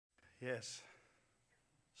Yes.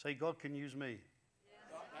 Say, God can use me.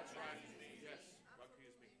 God, that's right. Yes. God can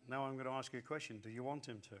use me. Now I'm going to ask you a question. Do you want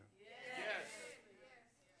him to?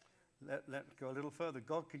 Yes. Let's go a little further.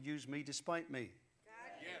 God can use me despite me.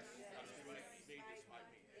 Yes. God can use me despite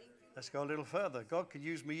me. Let's go a little further. God can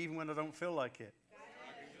use me even when I don't feel like it. God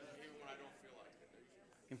can use me when I don't feel like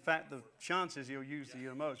it. In fact, the chances he'll use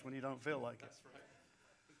you most when you don't feel like it. That's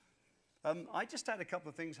right. I just had a couple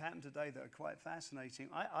of things happen today that are quite fascinating.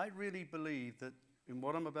 I really believe that in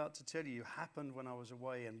what I'm about to tell you happened when I was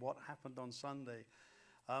away and what happened on Sunday.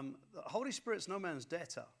 The Holy Spirit's no man's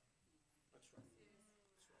debtor.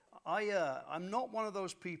 That's right. I'm not one of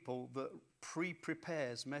those people that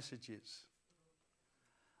pre-prepares messages.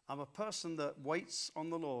 I'm a person that waits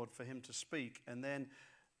on the Lord for him to speak, and then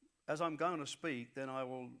as I'm going to speak, then I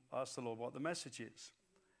will ask the Lord what the message is.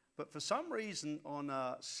 But for some reason on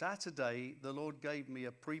Saturday, the Lord gave me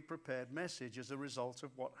a pre-prepared message as a result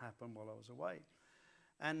of what happened while I was away.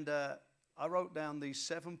 And I wrote down these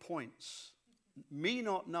 7 points, me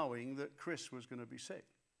not knowing that Chris was going to be sick.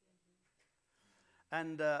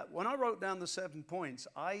 And when I wrote down the 7 points,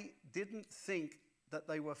 I didn't think that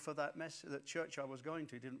they were for that church I was going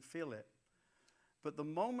to, didn't feel it. But the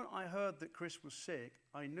moment I heard that Chris was sick,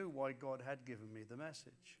 I knew why God had given me the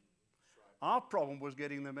message. Our problem was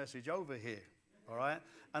getting the message over here, all right?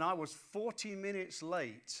 And I was 40 minutes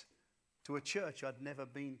late to a church I'd never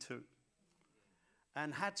been to.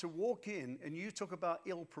 And had to walk in, and you talk about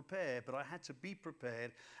ill-prepared, but I had to be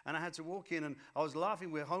prepared, and I had to walk in, and I was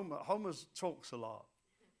laughing with Homer. Homer talks a lot.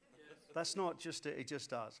 That's not just it, he just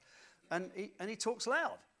does. And he talks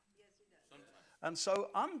loud. And so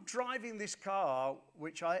I'm driving this car,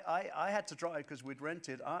 which I had to drive because we'd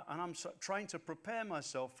rented, and I'm trying to prepare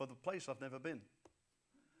myself for the place I've never been.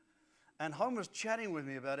 And Homer's chatting with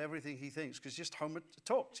me about everything he thinks, because just Homer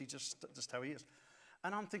talks, he just how he is.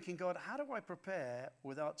 And I'm thinking, God, how do I prepare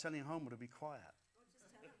without telling Homer to be quiet?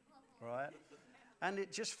 Right? And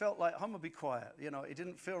it just felt like, Homer, be quiet. You know, it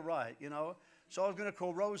didn't feel right, you know. So I was going to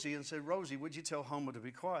call Rosie and say, Rosie, would you tell Homer to be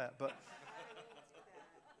quiet?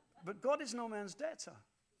 But God is no man's debtor.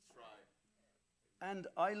 That's right. And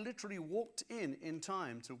I literally walked in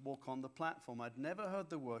time to walk on the platform. I'd never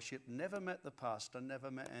heard the worship, never met the pastor,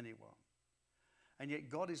 never met anyone. And yet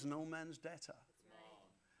God is no man's debtor.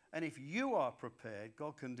 And if you are prepared,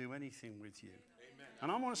 God can do anything with you. Amen.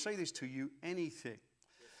 And I want to say this to you, anything.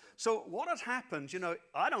 So what had happened, you know,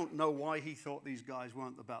 I don't know why he thought these guys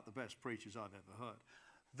weren't about the best preachers I've ever heard.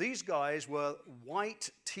 These guys were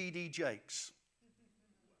white T.D. Jakes.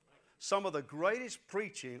 Some of the greatest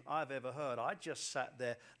preaching I've ever heard. I just sat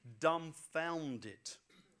there dumbfounded.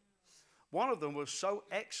 One of them was so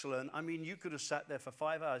excellent, I mean, you could have sat there for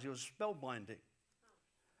 5 hours. It was spellbinding.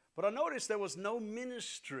 But I noticed there was no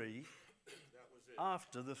ministry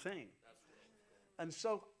after the thing. And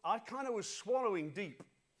so I kind of was swallowing deep.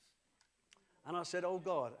 And I said, oh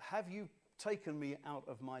God, have you taken me out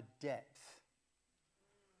of my depth?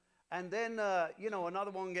 And then, you know,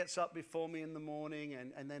 another one gets up before me in the morning,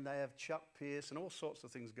 and then they have Chuck Pierce and all sorts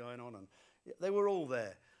of things going on. And they were all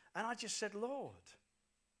there. And I just said, Lord.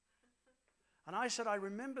 And I said, I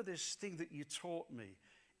remember this thing that you taught me.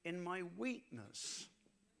 In my weakness,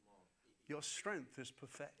 your strength is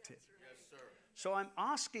perfected. Yes, sir. So I'm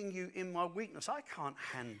asking you in my weakness, I can't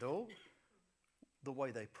handle the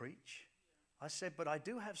way they preach. I said, but I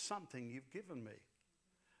do have something you've given me.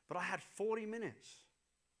 But I had 40 minutes.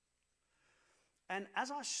 And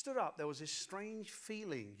as I stood up, there was this strange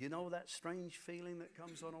feeling. You know that strange feeling that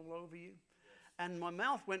comes on all over you? And my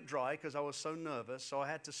mouth went dry because I was so nervous, so I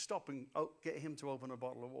had to stop and get him to open a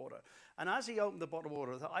bottle of water. And as he opened the bottle of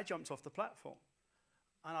water, I jumped off the platform.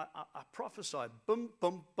 And I prophesied, boom,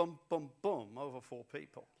 boom, boom, boom, boom, over 4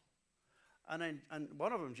 people. And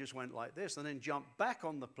one of them just went like this, and then jumped back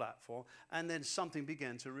on the platform, and then something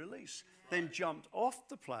began to release. Then jumped off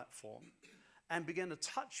the platform and began to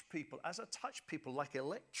touch people. As I touched people, like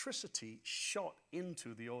electricity shot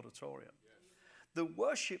into the auditorium. Yes. The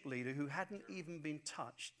worship leader, who hadn't even been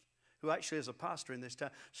touched, who actually is a pastor in this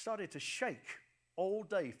town, started to shake all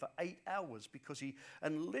day for 8 hours because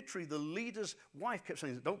and literally the leader's wife kept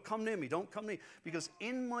saying, don't come near me, don't come near me. Because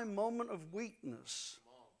in my moment of weakness,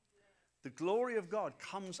 the glory of God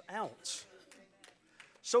comes out.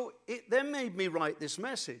 So it then made me write this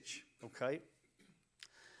message, okay?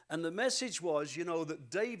 And the message was, you know,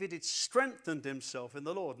 that David had strengthened himself in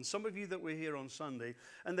the Lord. And some of you that were here on Sunday,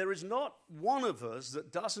 and there is not one of us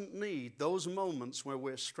that doesn't need those moments where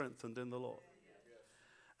we're strengthened in the Lord.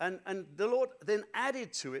 And the Lord then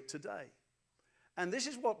added to it today. And this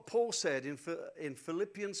is what Paul said in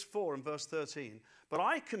Philippians 4 and verse 13. But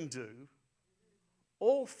I can do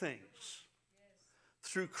all things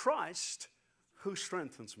through Christ who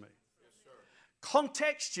strengthens me.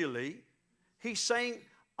 Contextually, he's saying,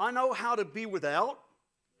 I know how to be without,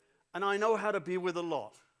 and I know how to be with a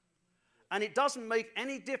lot. And it doesn't make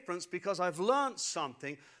any difference because I've learned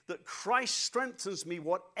something that Christ strengthens me,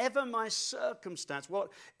 whatever my circumstance,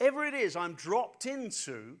 whatever it is I'm dropped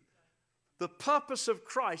into, the purpose of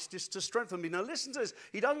Christ is to strengthen me. Now listen to this.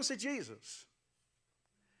 He doesn't say Jesus.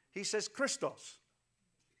 He says Christos.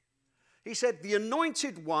 He said, the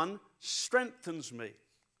anointed one strengthens me.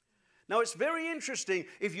 Now, it's very interesting.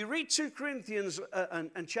 If you read 2 Corinthians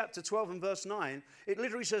and chapter 12 and verse 9, it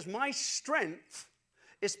literally says, my strength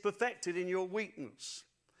is perfected in your weakness.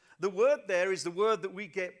 The word there is the word that we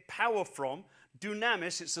get power from,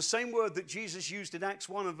 dunamis. It's the same word that Jesus used in Acts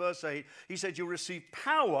 1 and verse 8. He said, you'll receive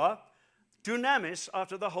power, dunamis,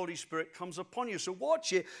 after the Holy Spirit comes upon you. So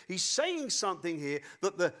watch it. He's saying something here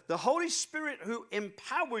that the Holy Spirit who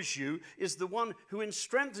empowers you is the one who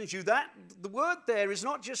strengthens you. The word there is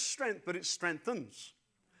not just strength, but it strengthens.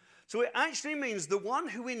 So it actually means the one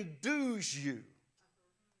who endues you.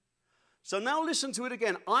 So now listen to it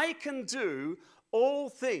again. I can do all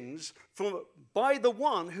things by the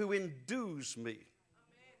one who endues me.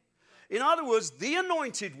 In other words, the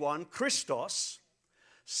anointed one, Christos,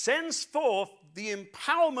 sends forth the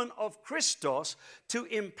empowerment of Christos to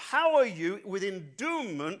empower you with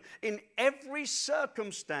endowment in every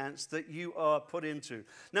circumstance that you are put into.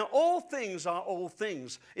 Now, all things are all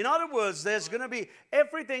things. In other words, there's going to be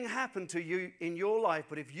everything happen to you in your life,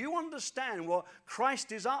 but if you understand what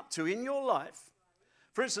Christ is up to in your life,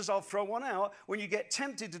 for instance, I'll throw one out. When you get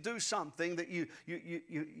tempted to do something that you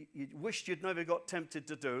wished you'd never got tempted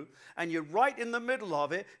to do, and you're right in the middle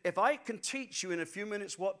of it, if I can teach you in a few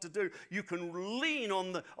minutes what to do, you can lean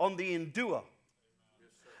on the enduer.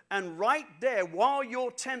 And right there, while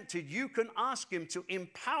you're tempted, you can ask him to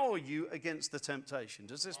empower you against the temptation.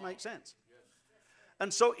 Does this make sense?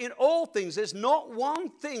 And so in all things, there's not one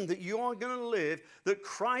thing that you are going to live that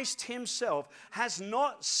Christ himself has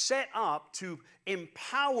not set up to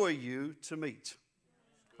empower you to meet.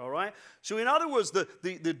 All right? So in other words, the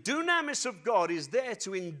dunamis of God is there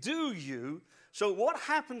to endue you. So what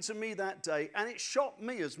happened to me that day, and it shocked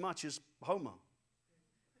me as much as Homer.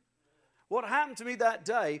 What happened to me that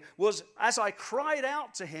day was as I cried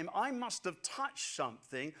out to him, I must have touched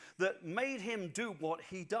something that made him do what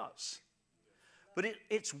he does. But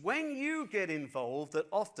it's when you get involved that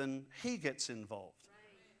often he gets involved.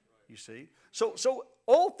 You see? So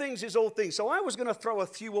all things is all things. So I was going to throw a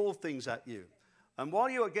few all things at you. And while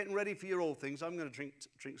you are getting ready for your all things, I'm going to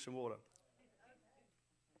drink some water.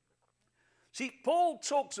 See, Paul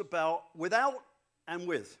talks about without and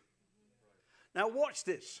with. Now watch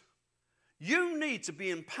this. You need to be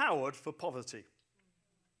empowered for poverty.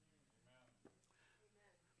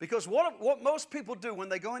 Because what most people do when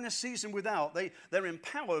they go in a season without, they're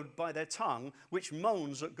empowered by their tongue, which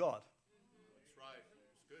moans at God. That's right.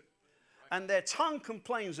 It's good. And their tongue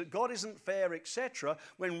complains that God isn't fair, etc.,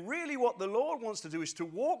 when really what the Lord wants to do is to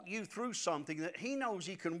walk you through something that he knows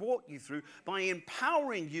he can walk you through by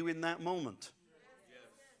empowering you in that moment. Yes.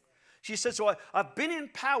 She said, so I've been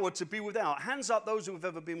empowered to be without. Hands up those who have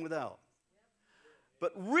ever been without.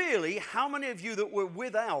 But really, how many of you that were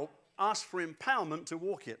without ask for empowerment to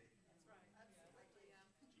walk it?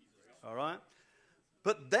 All right?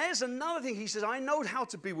 But there's another thing. He says, I know how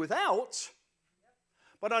to be without,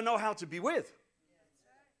 but I know how to be with.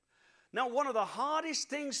 Now, one of the hardest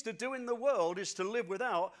things to do in the world is to live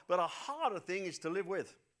without, but a harder thing is to live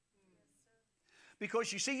with.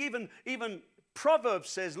 Because you see, even Proverbs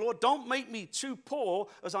says, Lord, don't make me too poor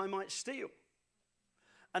as I might steal.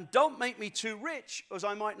 And don't make me too rich as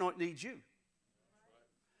I might not need you.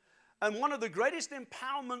 And one of the greatest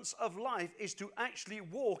empowerments of life is to actually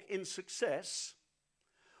walk in success,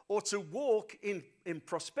 or to walk in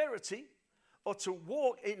prosperity, or to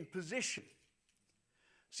walk in position.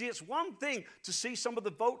 See, it's one thing to see some of the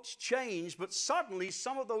votes change, but suddenly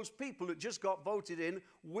some of those people that just got voted in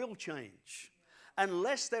will change,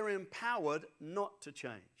 unless they're empowered not to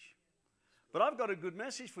change. But I've got a good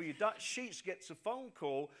message for you. Dutch Sheets gets a phone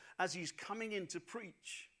call as he's coming in to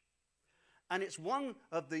preach. And it's one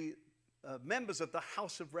of the members of the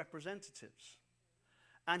House of Representatives.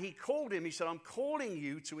 And he called him. He said, I'm calling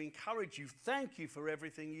you to encourage you. Thank you for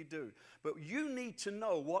everything you do. But you need to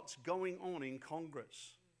know what's going on in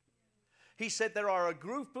Congress. He said there are a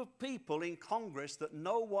group of people in Congress that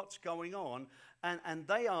know what's going on, and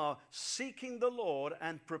they are seeking the Lord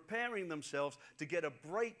and preparing themselves to get a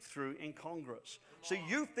breakthrough in Congress. So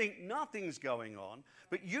you think nothing's going on,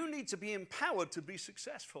 but you need to be empowered to be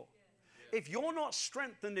successful. If you're not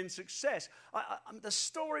strengthened in success, the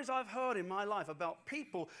stories I've heard in my life about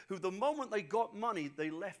people who the moment they got money, they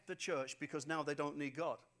left the church because now they don't need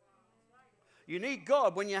God. You need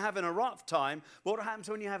God when you're having a rough time. But what happens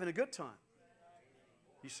when you're having a good time?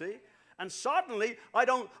 You see? And suddenly,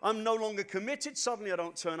 I'm no longer committed. Suddenly, I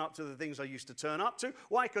don't turn up to the things I used to turn up to.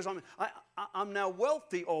 Why? Because I'm now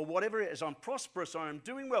wealthy or whatever it is. I'm prosperous or I'm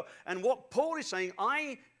doing well. And what Paul is saying,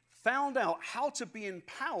 I found out how to be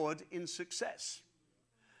empowered in success.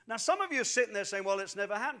 Now, some of you are sitting there saying, well, it's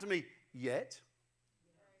never happened to me yet.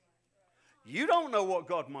 You don't know what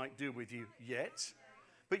God might do with you yet.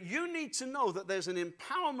 But you need to know that there's an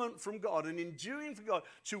empowerment from God, an enduring from God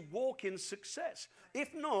to walk in success.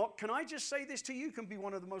 If not, can I just say this to you? You can be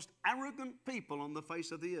one of the most arrogant people on the face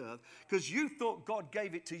of the earth because you thought God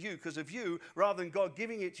gave it to you because of you rather than God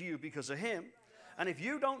giving it to you because of Him. And if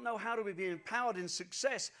you don't know how to be empowered in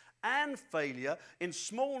success and failure, in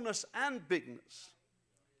smallness and bigness,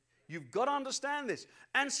 you've got to understand this.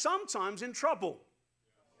 And sometimes in trouble.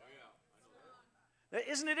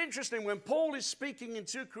 Isn't it interesting when Paul is speaking in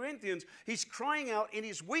 2 Corinthians, he's crying out in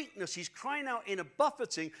his weakness, he's crying out in a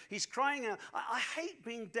buffeting, he's crying out, I hate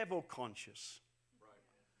being devil conscious.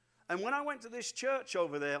 Right. And when I went to this church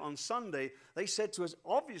over there on Sunday, they said to us,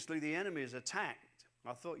 obviously the enemy is attacked.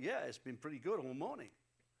 I thought, yeah, it's been pretty good all morning.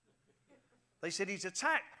 They said he's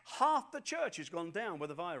attacked. Half the church has gone down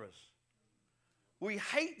with the virus. We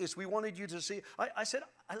hate this. We wanted you to see. I said,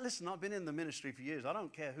 listen, I've been in the ministry for years. I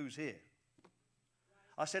don't care who's here.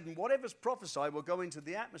 I said, and whatever's prophesied will go into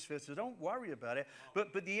the atmosphere, so don't worry about it.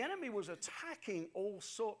 But the enemy was attacking all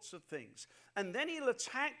sorts of things. And then he'll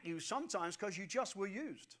attack you sometimes because you just were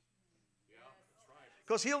used. Yeah, that's right.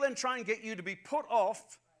 Because he'll then try and get you to be put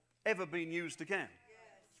off ever being used again.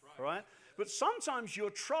 Yes. Right. Right? But sometimes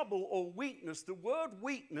your trouble or weakness, the word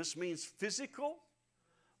weakness means physical,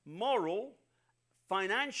 moral,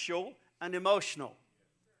 financial, and emotional.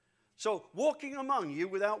 So, walking among you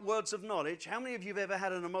without words of knowledge, how many of you have ever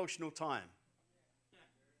had an emotional time?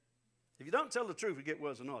 If you don't tell the truth, you get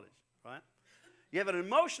words of knowledge, right? You have an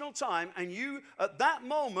emotional time, and you, at that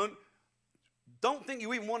moment, don't think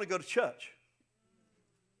you even want to go to church.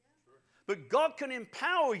 But God can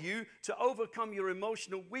empower you to overcome your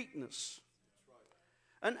emotional weakness.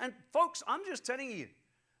 And folks, I'm just telling you,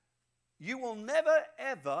 you will never,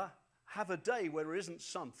 ever have a day where there isn't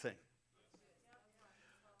something.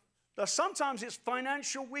 Now, sometimes it's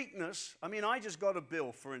financial weakness. I mean, I just got a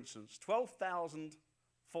bill, for instance, $12,400.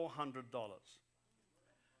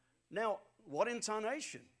 Now, what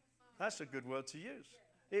intonation? That's a good word to use.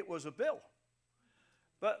 It was a bill.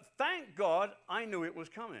 But thank God I knew it was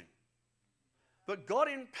coming. But God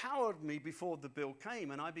empowered me before the bill came,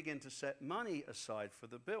 and I began to set money aside for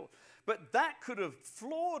the bill. But that could have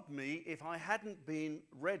floored me if I hadn't been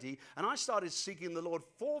ready, and I started seeking the Lord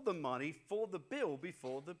for the money, for the bill,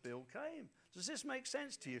 before the bill came. Does this make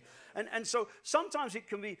sense to you? And so sometimes it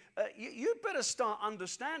can be, you better start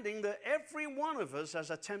understanding that every one of us has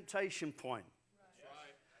a temptation point.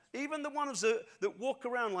 Right. Even the ones that walk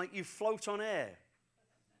around like you float on air.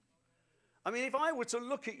 I mean, if I were to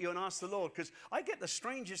look at you and ask the Lord, because I get the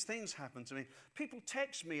strangest things happen to me. People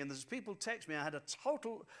text me, and there's people text me. I had a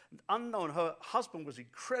total unknown. Her husband was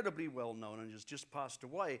incredibly well known and has just passed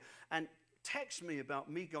away. And text me about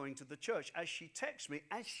me going to the church. As she texts me,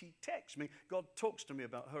 God talks to me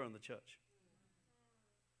about her and the church.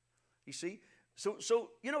 You see? So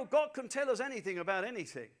you know, God can tell us anything about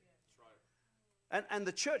anything. And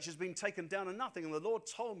the church has been taken down to nothing. And the Lord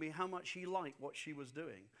told me how much He liked what she was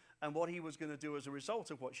doing and what He was going to do as a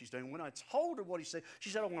result of what she's doing. When I told her what He said,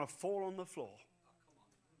 she said, I want to fall on the floor.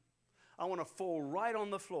 I want to fall right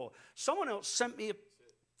on the floor. Someone else sent me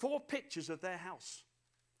 4 pictures of their house.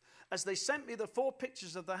 As they sent me the 4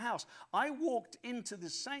 pictures of the house, I walked into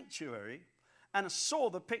the sanctuary and I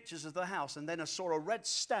saw the pictures of the house, and then I saw a red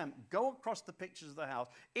stamp go across the pictures of the house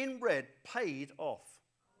in red, paid off.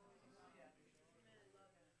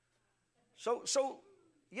 So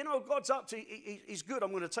you know, God's up to, He's good.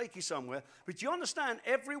 I'm going to take you somewhere. But you understand,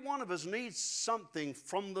 every one of us needs something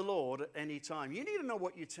from the Lord at any time. You need to know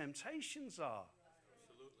what your temptations are.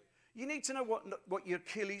 Absolutely. You need to know what your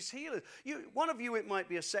Achilles heel is. One of you, it might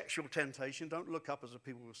be a sexual temptation. Don't look up as the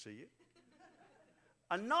people will see you.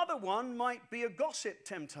 Another one might be a gossip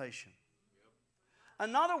temptation.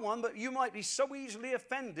 Another one, that you might be so easily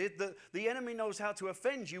offended that the enemy knows how to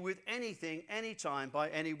offend you with anything, anytime, by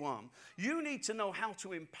anyone. You need to know how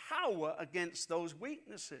to empower against those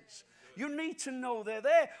weaknesses. You need to know they're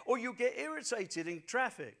there, or you get irritated in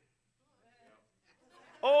traffic.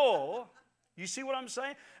 Or You see what I'm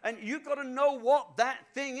saying? And you've got to know what that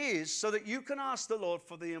thing is so that you can ask the Lord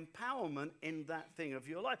for the empowerment in that thing of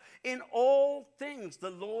your life. In all things,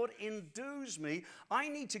 the Lord endues me. I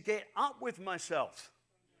need to get up with myself.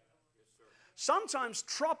 Sometimes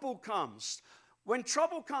trouble comes. When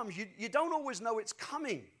trouble comes, you don't always know it's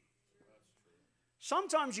coming.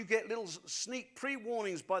 Sometimes you get little sneak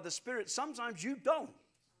pre-warnings by the Spirit. Sometimes you don't.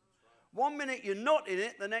 One minute you're not in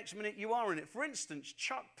it, the next minute you are in it. For instance,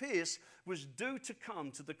 Chuck Pierce was due to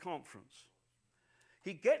come to the conference.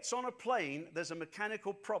 He gets on a plane. There's a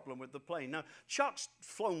mechanical problem with the plane. Now, Chuck's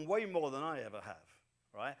flown way more than I ever have,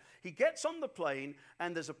 right? He gets on the plane,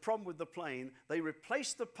 and there's a problem with the plane. They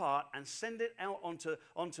replace the part and send it out onto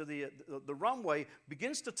the runway,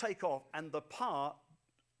 begins to take off, and the part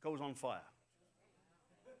goes on fire.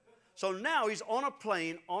 So now he's on a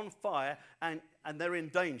plane on fire, and they're in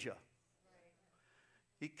danger.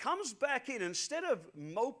 He comes back in, instead of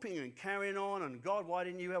moping and carrying on, and God, why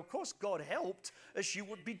didn't you help? Of course, God helped, as you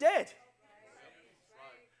would be dead.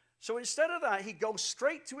 So instead of that, he goes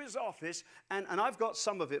straight to his office, and I've got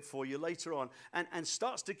some of it for you later on, and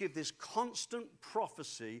starts to give this constant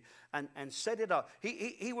prophecy and set it up.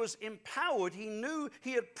 He was empowered. He knew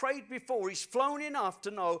he had prayed before. He's flown enough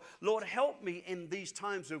to know, Lord, help me in these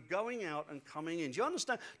times of going out and coming in. Do you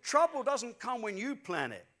understand? Trouble doesn't come when you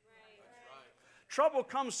plan it. Trouble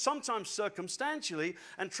comes sometimes circumstantially,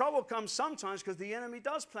 and trouble comes sometimes because the enemy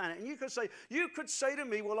does plan it. And you could say to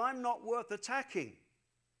me, well, I'm not worth attacking.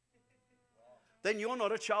 Then you're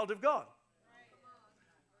not a child of God.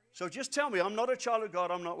 So just tell me, I'm not a child of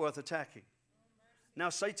God, I'm not worth attacking. Now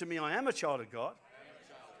say to me, I am a child of God,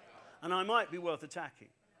 and I might be worth attacking.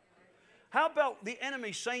 How about the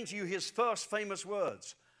enemy saying to you his first famous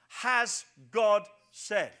words? Has God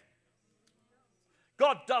said?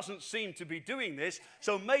 God doesn't seem to be doing this,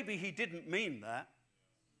 so maybe he didn't mean that.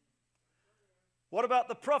 What about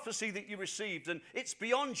the prophecy that you received and it's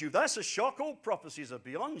beyond you? That's a shock. All prophecies are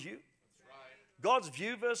beyond you. God's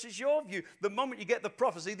view versus your view. The moment you get the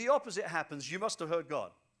prophecy, the opposite happens. You must have heard God.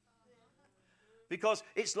 Because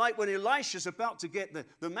it's like when Elisha's about to get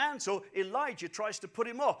the mantle, Elijah tries to put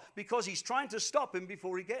him off because he's trying to stop him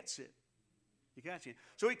before he gets it. You catch it?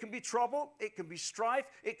 So it can be trouble, it can be strife,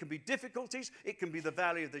 it can be difficulties, it can be the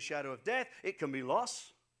valley of the shadow of death, it can be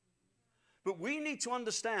loss. But we need to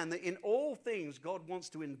understand that in all things, God wants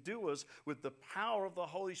to endue us with the power of the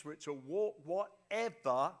Holy Spirit to walk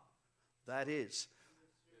whatever that is.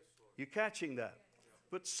 You catching that?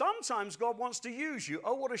 But sometimes God wants to use you.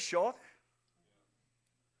 Oh, what a shock.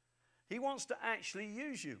 He wants to actually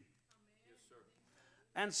use you.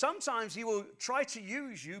 And sometimes he will try to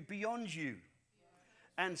use you beyond you.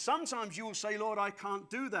 And sometimes you will say, Lord, I can't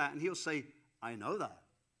do that. And he'll say, I know that.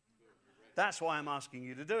 That's why I'm asking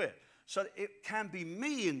you to do it. So it can be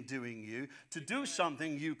me in doing you to do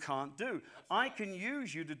something you can't do. I can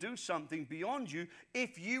use you to do something beyond you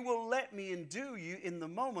if you will let me endue you in the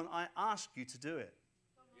moment I ask you to do it.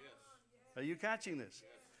 Are you catching this?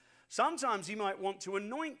 Sometimes he might want to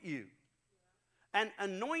anoint you. And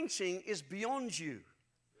anointing is beyond you.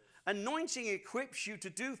 Anointing equips you to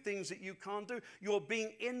do things that you can't do. You're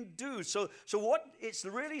being endued. So what it's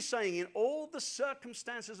really saying, in all the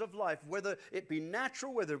circumstances of life, whether it be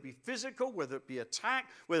natural, whether it be physical, whether it be attack,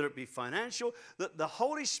 whether it be financial, that the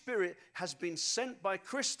Holy Spirit has been sent by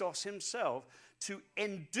Christos himself to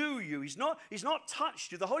endue you. He's not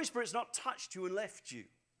touched you. The Holy Spirit's not touched you and left you.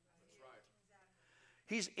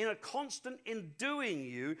 He's in a constant enduing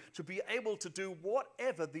you to be able to do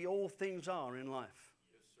whatever the all things are in life.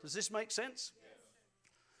 Does this make sense? Yes.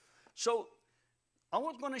 So I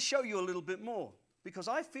was going to show you a little bit more because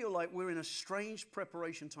I feel like we're in a strange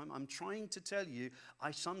preparation time. I'm trying to tell you, I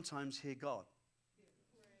sometimes hear God.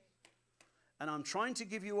 And I'm trying to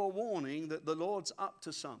give you a warning that the Lord's up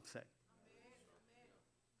to something.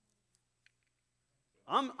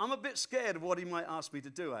 I'm a bit scared of what he might ask me to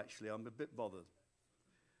do, actually. I'm a bit bothered.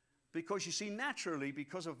 Because you see, naturally,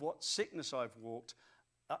 because of what sickness I've walked,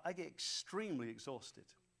 I get extremely exhausted.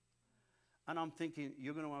 And I'm thinking,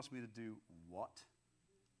 you're going to ask me to do what?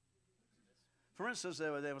 For instance,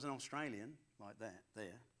 there was an Australian like that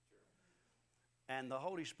there. And the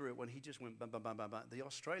Holy Spirit, when he just went bam, bam, bam, bam, bam, the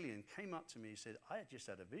Australian came up to me and said, I had just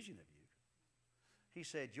had a vision of you. He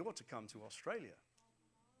said, you're to come to Australia.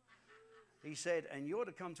 He said, and you're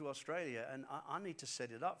to come to Australia, and I need to set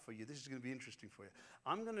it up for you. This is going to be interesting for you.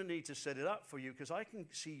 I'm going to need to set it up for you because I can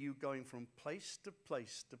see you going from place to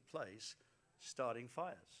place to place, starting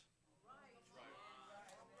fires.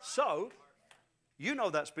 So, you know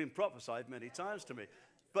that's been prophesied many times to me.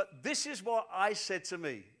 But this is what I said to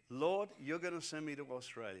me. Lord, you're going to send me to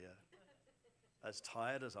Australia. As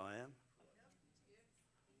tired as I am,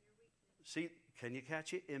 See, can you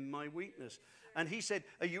catch it? In my weakness. And he said,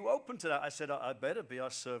 are you open to that? I said, I better be. I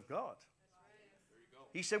serve God.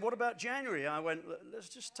 He said, what about January? I went, let's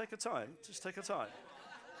just take a time. Just take a time.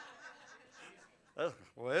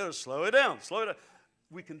 Well, slow it down. Slow it down.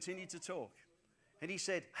 We continued to talk. And he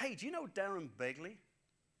said, hey, do you know Darren Begley?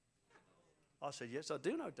 I said, yes, I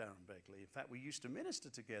do know Darren Begley. In fact, we used to minister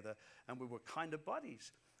together, and we were kind of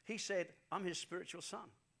buddies. He said, I'm his spiritual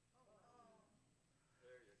son.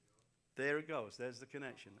 There it goes. There's the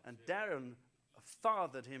connection. And Darren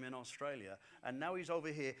fathered him in Australia, and now he's over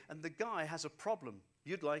here. And the guy has a problem.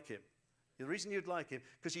 You'd like him. The reason you'd like him,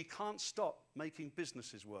 because he can't stop making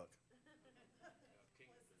businesses work.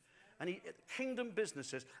 And kingdom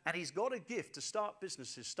businesses, and he's got a gift to start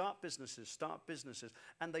businesses,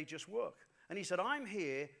 and they just work. And he said, I'm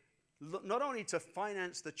here not only to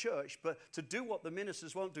finance the church, but to do what the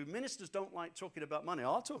ministers won't do. Ministers don't like talking about money.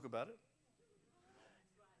 I'll talk about it.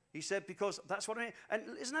 He said, because that's what I mean. And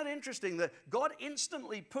isn't that interesting that God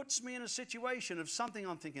instantly puts me in a situation of something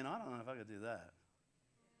I'm thinking, I don't know if I could do that.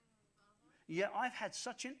 Yeah, I've had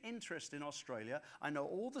such an interest in Australia. I know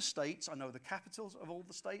all the states. I know the capitals of all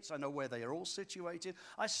the states. I know where they are all situated.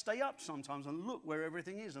 I stay up sometimes and look where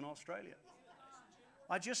everything is in Australia.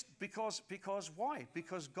 I just, because why?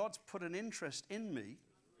 Because God's put an interest in me.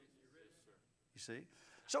 You see?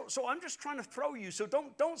 So I'm just trying to throw you. So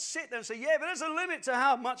don't sit there and say, yeah, but there's a limit to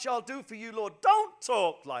how much I'll do for you, Lord. Don't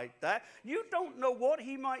talk like that. You don't know what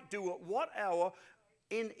he might do at what hour.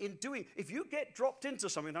 In doing, if you get dropped into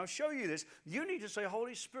something, and I'll show you this, you need to say,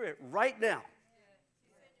 Holy Spirit, right now.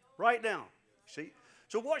 Right now. See?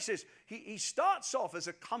 So watch this. He starts off as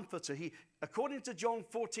a comforter. According to John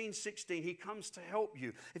 14:16, he comes to help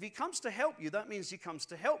you. If he comes to help you, that means he comes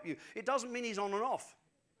to help you. It doesn't mean he's on and off.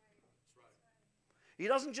 He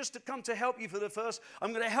doesn't just come to help you for the first, I'm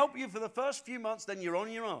going to help you for the first few months, then you're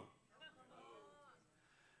on your own.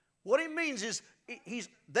 What it means is he's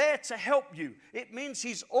there to help you. It means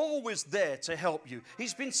he's always there to help you.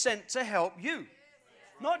 He's been sent to help you.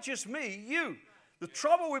 Not just me, you. The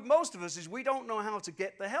trouble with most of us is we don't know how to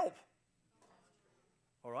get the help.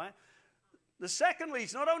 All right? The secondly,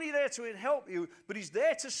 he's not only there to help you, but he's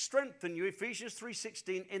there to strengthen you, Ephesians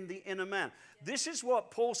 3:16, in the inner man. This is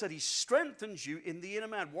what Paul said. He strengthens you in the inner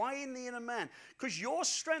man. Why in the inner man? Because your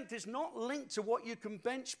strength is not linked to what you can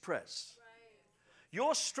bench press.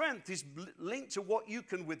 Your strength is linked to what you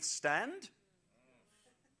can withstand.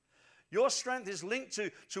 Your strength is linked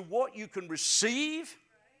to what you can receive.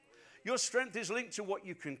 Your strength is linked to what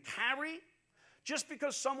you can carry. Just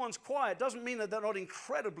because someone's quiet doesn't mean that they're not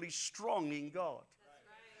incredibly strong in God.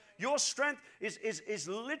 Your strength is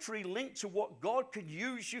literally linked to what God can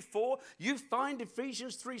use you for. You find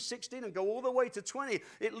Ephesians 3:16 and go all the way to 20.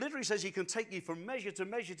 It literally says he can take you from measure to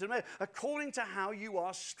measure to measure according to how you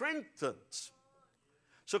are strengthened.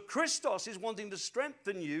 So Christos is wanting to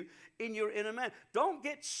strengthen you in your inner man. Don't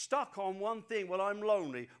get stuck on one thing. Well, I'm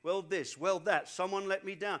lonely. Well, this. Well, that. Someone let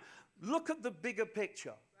me down. Look at the bigger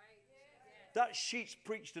picture. That sheet's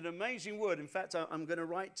preached an amazing word. In fact, I'm going to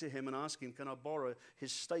write to him and ask him, can I borrow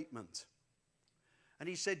his statement? And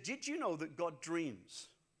he said, did you know that God dreams?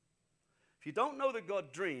 If you don't know that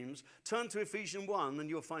God dreams, turn to Ephesians 1 and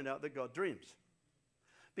you'll find out that God dreams.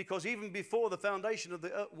 Because even before the foundation of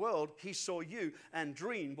the world, he saw you and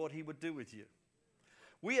dreamed what he would do with you.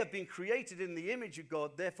 We have been created in the image of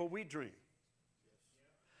God, therefore we dream.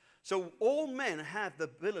 So all men have the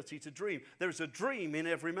ability to dream. There is a dream in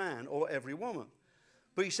every man or every woman.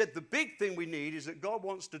 But he said the big thing we need is that God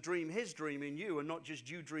wants to dream his dream in you and not just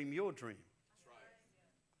you dream your dream.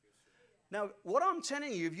 Now, what I'm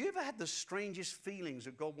telling you, have you ever had the strangest feelings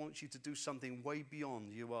that God wants you to do something way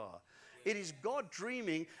beyond you are? It is God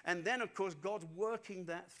dreaming, and then, of course, God working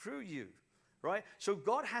that through you, right? So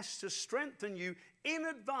God has to strengthen you in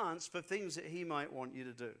advance for things that he might want you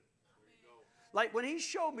to do. Like when he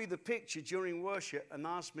showed me the picture during worship and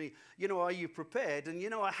asked me, are you prepared?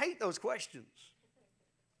 And, I hate those questions.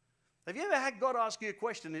 Have you ever had God ask you a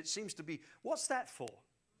question? It seems to be, what's that for?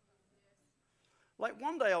 Like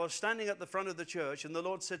one day I was standing at the front of the church and the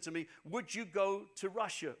Lord said to me, would you go to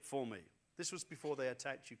Russia for me? This was before they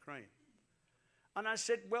attacked Ukraine. And I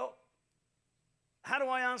said, well, how do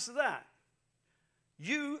I answer that?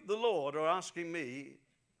 You, the Lord, are asking me,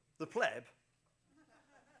 the pleb,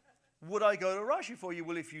 would I go to Russia for you?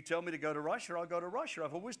 Well, if you tell me to go to Russia, I'll go to Russia.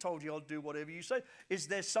 I've always told you I'll do whatever you say. Is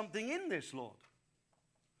there something in this, Lord?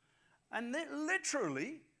 And then,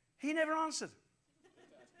 literally, he never answered.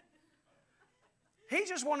 He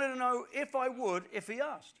just wanted to know if I would, if he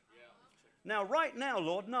asked. Now, right now,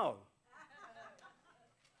 Lord, no.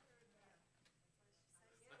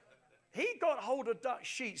 he got hold of Dutch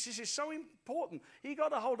sheets. This is so important. He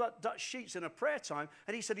got a hold of Dutch sheets in a prayer time,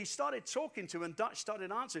 and he said he started talking to him, and Dutch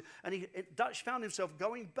started answering. And Dutch found himself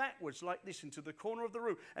going backwards like this into the corner of the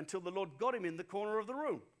room until the Lord got him in the corner of the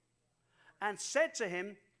room and said to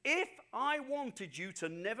him, if I wanted you to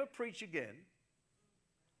never preach again,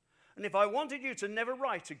 and if I wanted you to never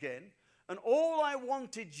write again, and all I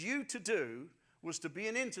wanted you to do was to be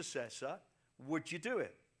an intercessor, would you do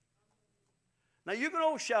it? Now, you can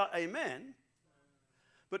all shout amen,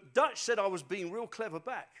 but Dutch said I was being real clever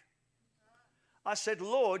back. I said,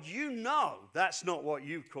 Lord, you know that's not what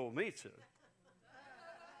you call me to.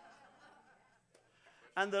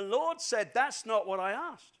 And the Lord said, that's not what I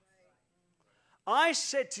asked. I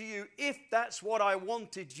said to you, if that's what I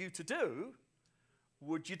wanted you to do,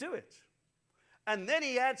 would you do it? And then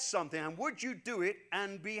he adds something, and would you do it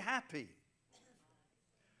and be happy?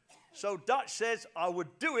 So Dutch says, I would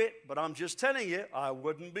do it, but I'm just telling you, I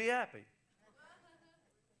wouldn't be happy.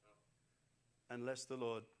 Unless the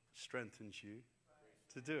Lord strengthens you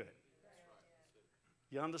to do it.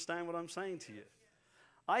 You understand what I'm saying to you?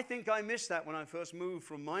 I think I missed that when I first moved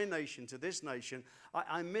from my nation to this nation.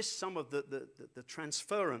 I missed some of the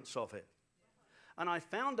transference of it. And I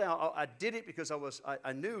found out I did it because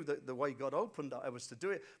I knew that the way God opened it, I was to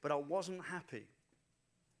do it, but I wasn't happy.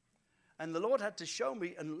 And the Lord had to show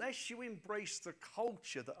me, unless you embrace the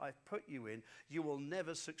culture that I've put you in, you will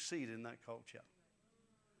never succeed in that culture.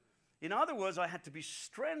 In other words, I had to be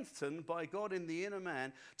strengthened by God in the inner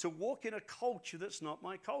man to walk in a culture that's not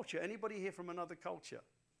my culture. Anybody here from another culture?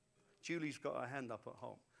 Julie's got her hand up at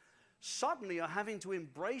home. Suddenly you're having to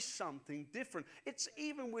embrace something different. It's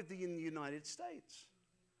even in the United States.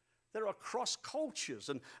 There are cross cultures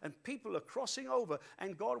and people are crossing over,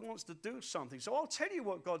 and God wants to do something. So I'll tell you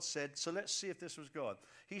what God said, so let's see if this was God.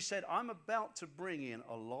 He said, I'm about to bring in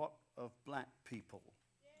a lot of black people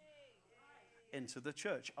into the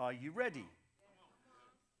church. Are you ready?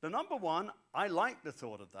 The number one, I like the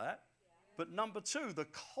thought of that. But number two, the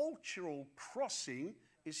cultural crossing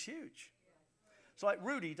is huge. It's like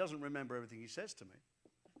Rudy doesn't remember everything he says to me.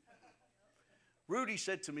 Rudy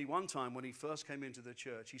said to me one time when he first came into the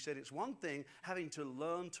church, he said, it's one thing having to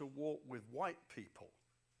learn to walk with white people.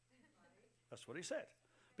 That's what he said.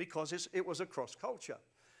 Because it was a cross culture.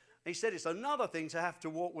 He said it's another thing to have to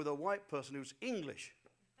walk with a white person who's English.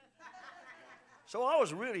 So I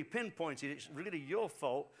was really pinpointed, it's really your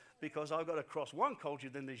fault because I've got to cross one culture,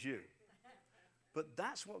 then there's you. But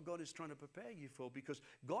that's what God is trying to prepare you for, because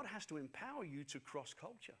God has to empower you to cross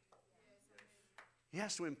culture. He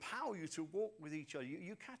has to empower you to walk with each other.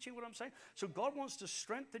 You catching what I'm saying? So God wants to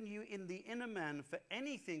strengthen you in the inner man for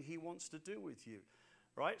anything he wants to do with you.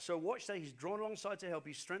 Right? So watch that. He's drawn alongside to help.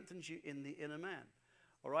 He strengthens you in the inner man.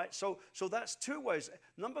 All right? So that's two ways.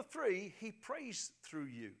 Number three, he prays through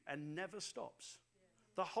you and never stops.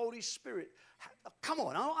 The Holy Spirit. Come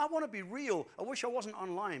on, I want to be real. I wish I wasn't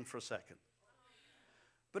online for a second.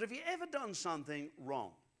 But have you ever done something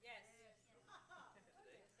wrong?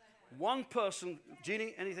 One person,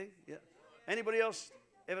 Jeannie, anything? Yeah. Anybody else?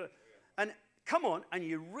 Ever? And come on, and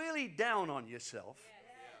you're really down on yourself,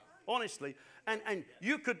 honestly. And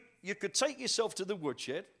you could take yourself to the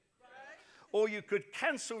woodshed, or you could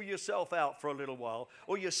cancel yourself out for a little while,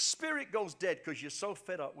 or your spirit goes dead because you're so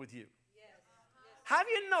fed up with you. Have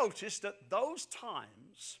you noticed that those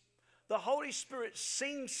times the Holy Spirit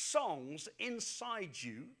sings songs inside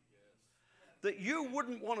you that you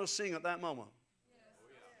wouldn't want to sing at that moment?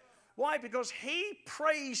 Why? Because he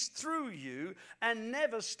prays through you and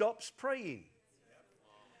never stops praying.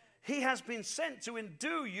 He has been sent to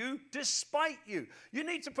endue you despite you. You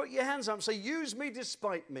need to put your hands up and say, use me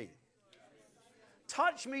despite me.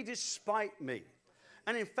 Touch me despite me.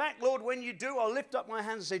 And in fact, Lord, when you do, I'll lift up my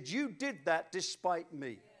hands and say, you did that despite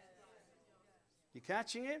me. You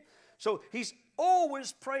catching it? So he's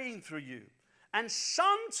always praying through you, and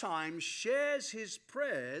sometimes shares his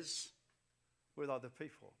prayers with other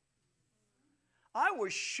people. I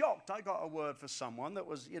was shocked. I got a word for someone that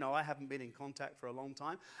was, I haven't been in contact for a long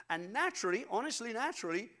time, and naturally, honestly,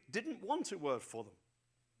 didn't want a word for them.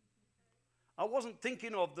 I wasn't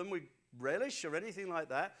thinking of them with relish or anything like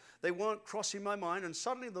that. They weren't crossing my mind, and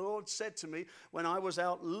suddenly the Lord said to me, when I was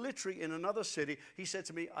out literally in another city, he said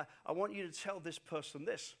to me, I want you to tell this person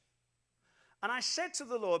this. And I said to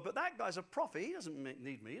the Lord, but that guy's a prophet. He doesn't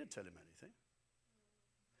need me to tell him anything.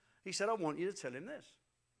 He said, I want you to tell him this.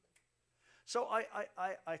 So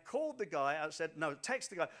I called the guy. I said, no, text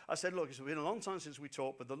the guy. I said, look, it's been a long time since we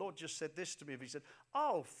talked, but the Lord just said this to me. He said,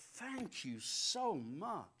 oh, thank you so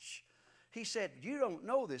much. He said, you don't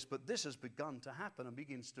know this, but this has begun to happen, and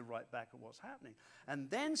begins to write back at what's happening. And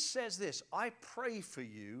then says this, I pray for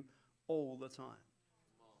you all the time.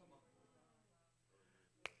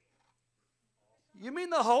 You mean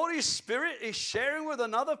the Holy Spirit is sharing with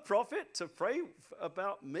another prophet to pray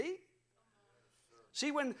about me?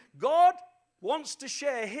 See, when God wants to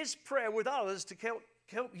share his prayer with others to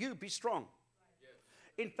help you be strong.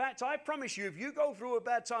 In fact, I promise you, if you go through a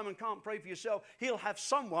bad time and can't pray for yourself, he'll have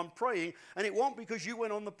someone praying, and it won't because you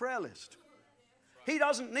went on the prayer list. He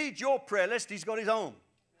doesn't need your prayer list, he's got his own.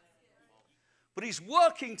 But he's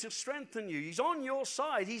working to strengthen you. He's on your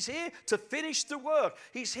side. He's here to finish the work.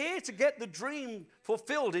 He's here to get the dream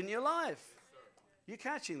fulfilled in your life. You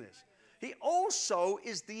catching this? He also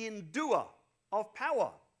is the enduer of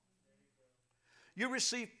power. You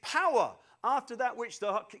receive power after that which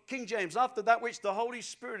King James, after that which the Holy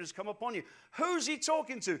Spirit has come upon you. Who's he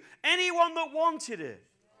talking to? Anyone that wanted it.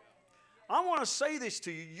 I want to say this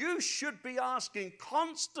to you. You should be asking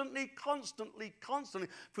constantly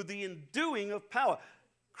for the enduing of power.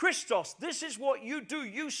 Christos, this is what you do.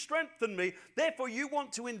 You strengthen me. Therefore, you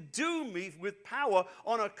want to endue me with power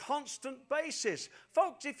on a constant basis.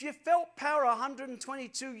 Folks, if you felt power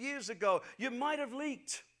 122 years ago, you might have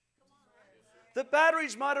leaked. The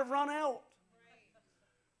batteries might have run out.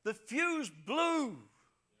 The fuse blew.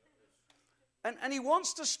 And he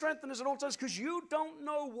wants to strengthen us at all times because you don't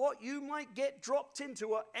know what you might get dropped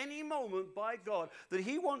into at any moment by God, that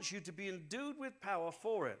he wants you to be endued with power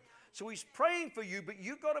for it. So he's praying for you, but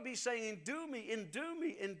you've got to be saying, endue me, endue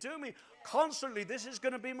me, endue me. Constantly, this is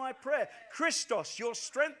going to be my prayer. Christos, you're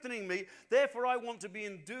strengthening me, therefore I want to be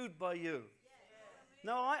endued by you.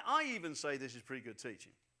 Now, I even say this is pretty good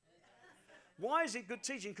teaching. Why is it good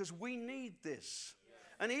teaching? Because we need this.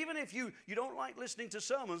 And even if you don't like listening to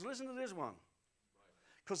sermons, listen to this one.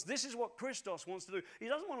 Because this is what Christos wants to do. He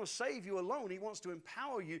doesn't want to save you alone. He wants to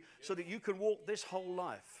empower you so that you can walk this whole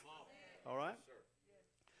life. All right?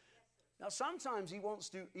 Now, sometimes he wants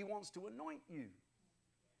to anoint you.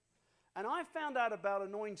 And I found out about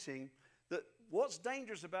anointing that what's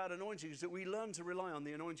dangerous about anointing is that we learn to rely on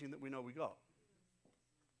the anointing that we know we got.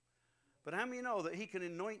 But how many know that he can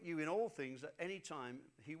anoint you in all things at any time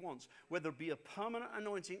he wants, whether it be a permanent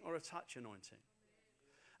anointing or a touch anointing?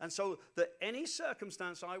 And so that any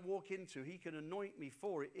circumstance I walk into, he can anoint me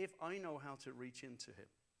for it if I know how to reach into him.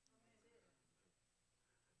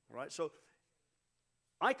 All right, so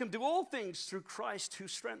I can do all things through Christ who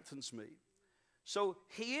strengthens me. So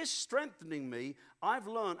he is strengthening me. I've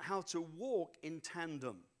learned how to walk in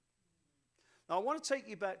tandem. Now, I want to take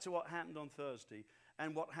you back to what happened on Thursday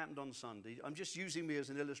and what happened on Sunday. I'm just using me as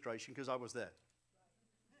an illustration because I was there.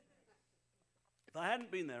 If I hadn't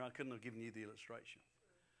been there, I couldn't have given you the illustration.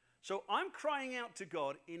 So I'm crying out to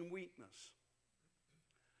God in weakness.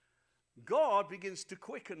 God begins to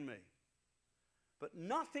quicken me. But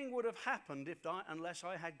nothing would have happened unless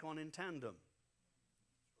I had gone in tandem.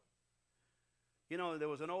 You know, there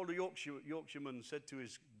was an older Yorkshireman said to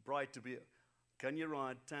his bride-to-be, "Can you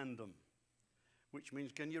ride tandem?" Which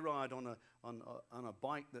means, can you ride on a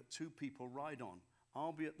bike that two people ride on?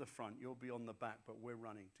 I'll be at the front, you'll be on the back, but we're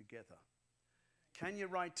running together. Can you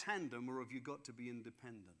ride tandem, or have you got to be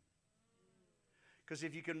independent? Because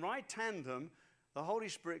if you can ride tandem, the Holy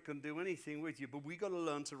Spirit can do anything with you, but we've got to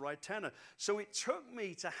learn to ride tandem. So it took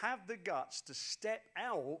me to have the guts to step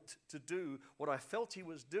out to do what I felt he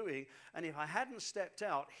was doing, and if I hadn't stepped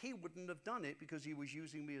out, he wouldn't have done it because he was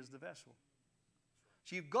using me as the vessel.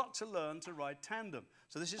 So you've got to learn to ride tandem.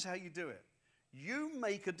 So this is how you do it. You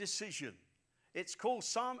make a decision. It's called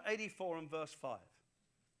Psalm 84 and verse 5.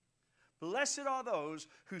 Blessed are those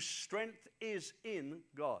whose strength is in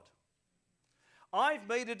God. I've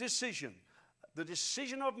made a decision. The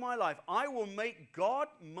decision of my life. I will make God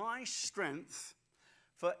my strength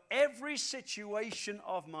for every situation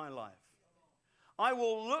of my life. I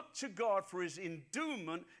will look to God for his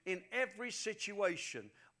endowment in every situation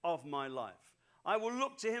of my life. I will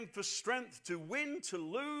look to him for strength to win, to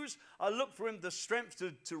lose. I look for him the strength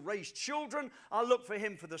to raise children. I look for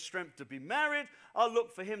him for the strength to be married. I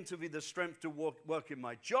look for him to be the strength to work in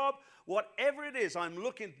my job. Whatever it is, I'm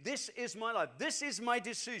looking, this is my life. This is my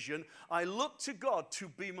decision. I look to God to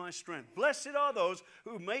be my strength. Blessed are those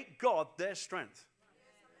who make God their strength.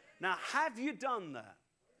 Now, have you done that?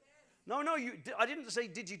 No, I didn't say,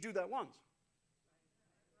 did you do that once?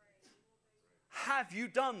 Have you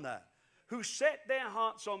done that? Who set their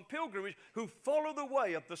hearts on pilgrimage, who follow the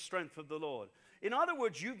way of the strength of the Lord. In other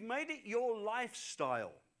words, you've made it your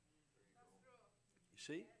lifestyle. You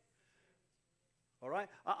see? All right?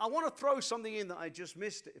 I want to throw something in that I just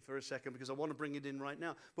missed it for a second because I want to bring it in right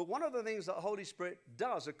now. But one of the things that the Holy Spirit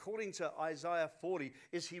does, according to Isaiah 40,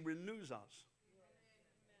 is he renews us.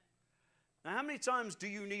 Now, how many times do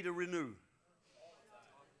you need a renew?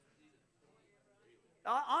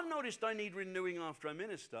 I've noticed I need renewing after I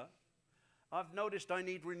minister. I've noticed I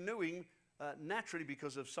need renewing naturally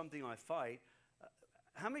because of something I fight.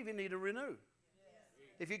 How many of you need a renew?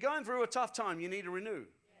 If you're going through a tough time, you need a renew.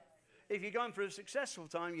 If you're going through a successful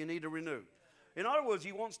time, you need a renew. In other words,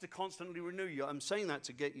 he wants to constantly renew you. I'm saying that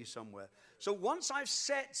to get you somewhere. So once I've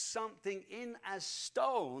set something in as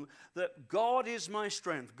stone that God is my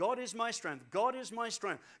strength, God is my strength, God is my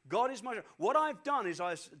strength, God is my strength. What I've done is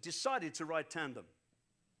I've decided to ride tandem.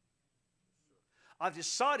 I've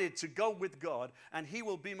decided to go with God, and he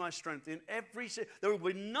will be my strength in every... There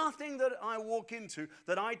will be nothing that I walk into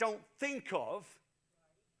that I don't think of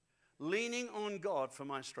leaning on God for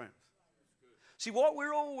my strength. See, what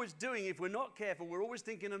we're always doing, if we're not careful, we're always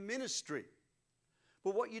thinking of ministry.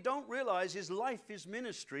 But what you don't realize is life is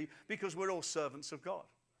ministry because we're all servants of God.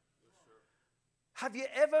 Have you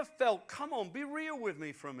ever felt, come on, be real with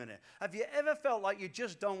me for a minute. Have you ever felt like you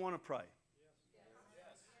just don't want to pray?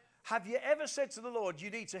 Have you ever said to the Lord, you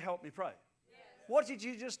need to help me pray? What did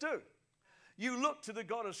you just do? You looked to the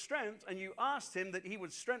God of strength and you asked him that he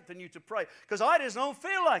would strengthen you to pray. Because I just don't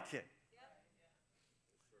feel like it.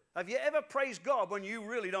 Have you ever praised God when you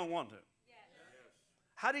really don't want to?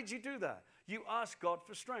 How did you do that? You asked God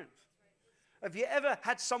for strength. Have you ever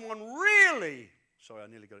had someone really... Sorry, I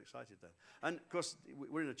nearly got excited there. And of course,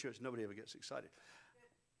 we're in a church, nobody ever gets excited.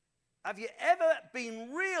 Have you ever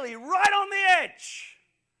been really right on the edge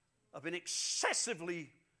of being excessively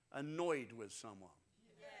annoyed with someone?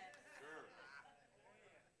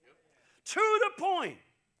 To the point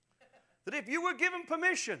that if you were given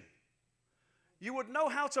permission, you would know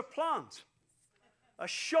how to plant a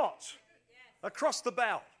shot across the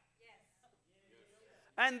bow.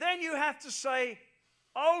 And then you have to say,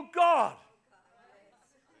 oh God.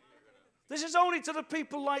 This is only to the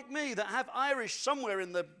people like me that have Irish somewhere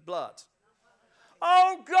in the blood.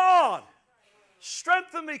 Oh God,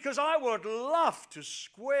 strengthen me because I would love to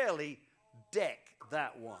squarely deck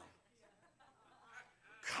that one.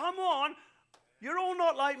 Come on. You're all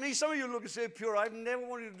not like me. Some of you look and say, pure, I've never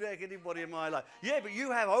wanted to deck anybody in my life. Yeah, but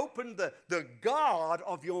you have opened the guard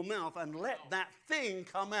of your mouth and let that thing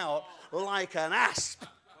come out like an asp. Come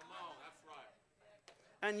on, that's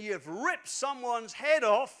right. And you've ripped someone's head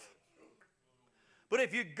off. But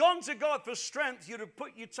if you'd gone to God for strength, you'd have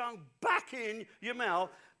put your tongue back in your mouth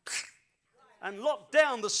and locked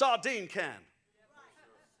down the sardine can.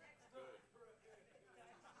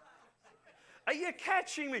 Are you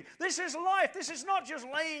catching me? This is life. This is not just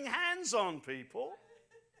laying hands on people.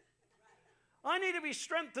 I need to be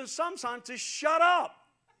strengthened sometimes to shut up.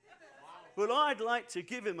 But I'd like to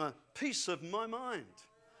give him a piece of my mind.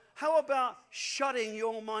 How about shutting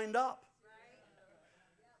your mind up?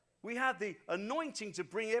 We have the anointing to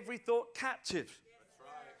bring every thought captive.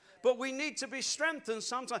 But we need to be strengthened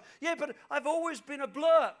sometimes. Yeah, but I've always been a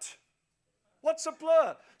blurt. What's a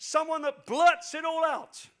blurt? Someone that blurts it all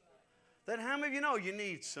out. Then how many of you know you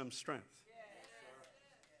need some strength?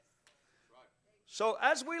 So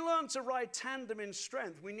as we learn to ride tandem in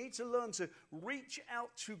strength, we need to learn to reach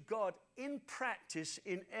out to God in practice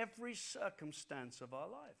in every circumstance of our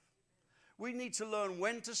life. We need to learn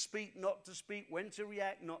when to speak, not to speak, when to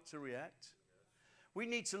react, not to react. We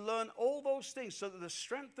need to learn all those things so that the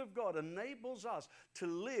strength of God enables us to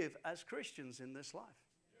live as Christians in this life.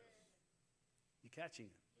 You catching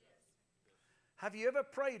it? Have you ever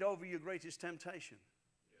prayed over your greatest temptation?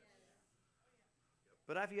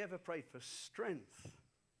 But have you ever prayed for strength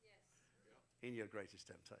in your greatest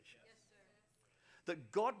temptation?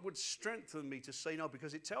 That God would strengthen me to say no,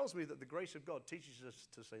 because it tells me that the grace of God teaches us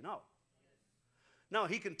to say no. Now,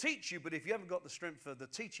 he can teach you, but if you haven't got the strength for the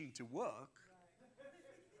teaching to work...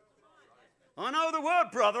 I know the word,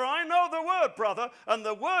 brother. I know the word, brother. And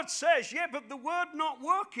the word says, yeah, but the word not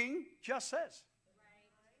working just says.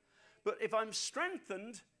 But if I'm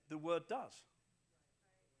strengthened, the word does.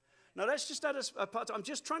 Now, let's just add a part. I'm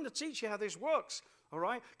just trying to teach you how this works, all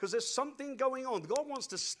right? Because there's something going on. God wants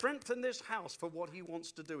to strengthen this house for what he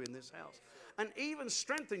wants to do in this house. And even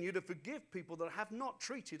strengthen you to forgive people that have not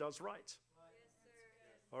treated us right.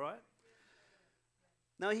 All right?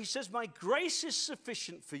 Now, he says, my grace is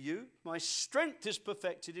sufficient for you. My strength is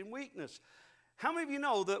perfected in weakness. How many of you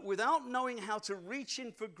know that without knowing how to reach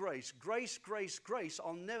in for grace, grace,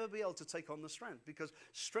 I'll never be able to take on the strength, because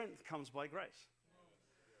strength comes by grace.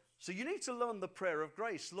 So you need to learn the prayer of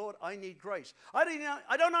grace. Lord, I need grace.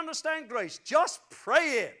 I don't understand grace. Just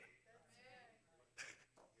pray it.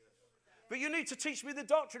 But you need to teach me the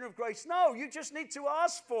doctrine of grace. No, you just need to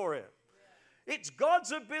ask for it. It's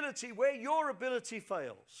God's ability where your ability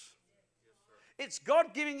fails. It's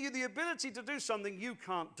God giving you the ability to do something you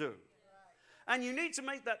can't do. And you need to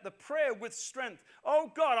make that the prayer with strength. Oh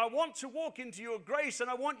God, I want to walk into your grace and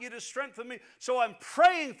I want you to strengthen me. So I'm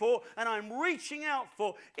praying for and I'm reaching out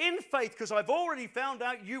for in faith because I've already found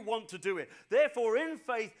out you want to do it. Therefore, in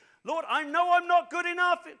faith, Lord, I know I'm not good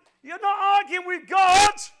enough. You're not arguing with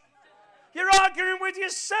God. You're arguing with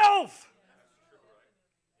yourself.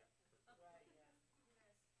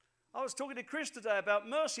 I was talking to Chris today about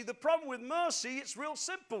mercy. The problem with mercy, it's real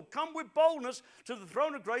simple. Come with boldness to the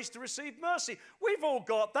throne of grace to receive mercy. We've all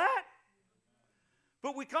got that.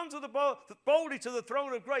 But we come to boldly to the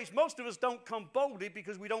throne of grace. Most of us don't come boldly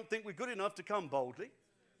because we don't think we're good enough to come boldly.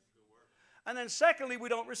 And then secondly, we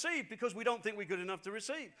don't receive because we don't think we're good enough to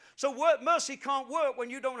receive. So mercy can't work when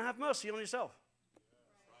you don't have mercy on yourself.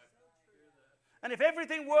 And if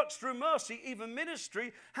everything works through mercy, even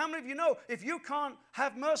ministry, how many of you know if you can't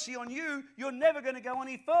have mercy on you, you're never going to go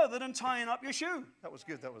any further than tying up your shoe? That was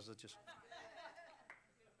good. That was just...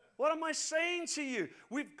 What am I saying to you?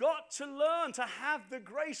 We've got to learn to have the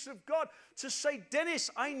grace of God to say, Dennis,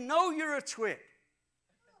 I know you're a twit.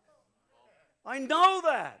 I know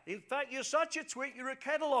that. In fact, you're such a twit, you're a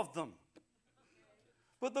kettle of them.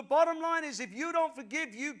 But the bottom line is if you don't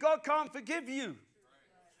forgive you, God can't forgive you.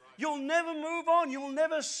 You'll never move on. You'll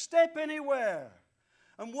never step anywhere.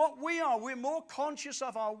 And what we are, we're more conscious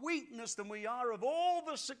of our weakness than we are of all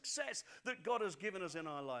the success that God has given us in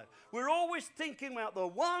our life. We're always thinking about the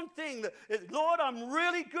one thing that, Lord, I'm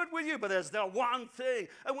really good with you, but there's that one thing.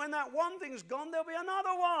 And when that one thing's gone, there'll be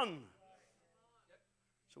another one.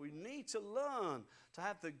 So we need to learn to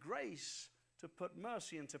have the grace to put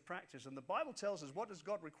mercy into practice. And the Bible tells us, what does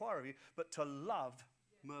God require of you? But to love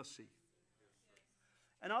mercy.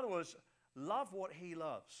 In other words, love what he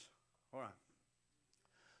loves. All right.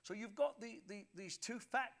 So you've got these two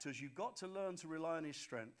factors. You've got to learn to rely on his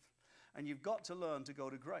strength, and you've got to learn to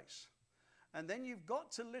go to grace. And then you've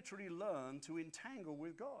got to literally learn to entangle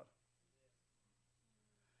with God.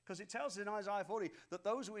 Because it tells us in Isaiah 40 that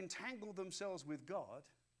those who entangle themselves with God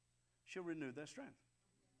shall renew their strength.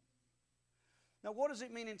 Now, what does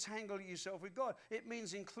it mean, entangle yourself with God? It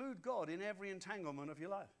means include God in every entanglement of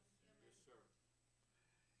your life.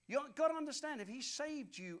 You've got to understand, if he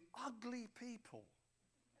saved you, ugly people.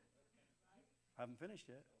 I haven't finished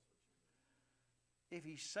yet. If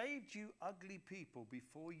he saved you, ugly people,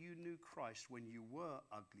 before you knew Christ when you were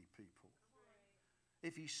ugly people.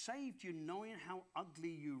 If he saved you knowing how ugly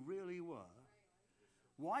you really were,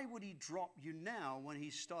 why would he drop you now when he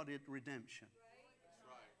started redemption?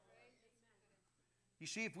 You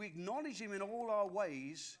see, if we acknowledge him in all our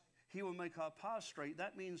ways, he will make our path straight.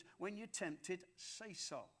 That means when you're tempted, say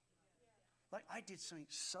so. Like, I did something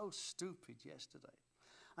so stupid yesterday.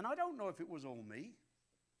 And I don't know if it was all me.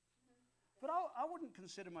 But I wouldn't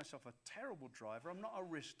consider myself a terrible driver. I'm not a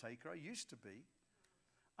risk taker. I used to be.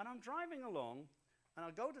 And I'm driving along, and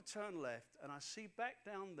I go to turn left, and I see back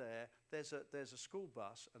down there, there's a school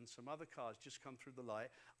bus, and some other cars just come through the light.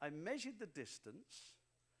 I measured the distance,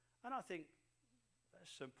 and I think,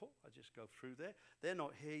 that's simple. I just go through there. They're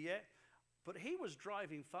not here yet. But he was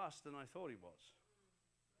driving faster than I thought he was.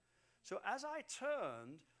 So as I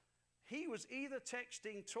turned, he was either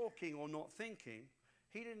texting, talking, or not thinking.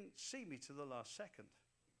 He didn't see me to the last second.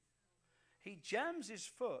 He jams his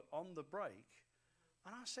foot on the brake,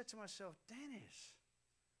 and I said to myself, Dennis,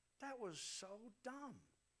 that was so dumb.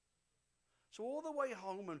 So all the way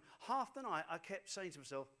home and half the night, I kept saying to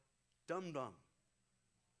myself, dumb.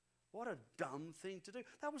 What a dumb thing to do.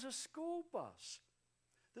 That was a school bus.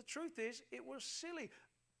 The truth is, it was silly.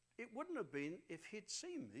 It wouldn't have been if he'd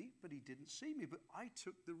seen me, but he didn't see me. But I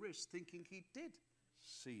took the risk thinking he did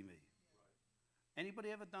see me.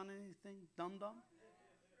 Anybody ever done anything dumb?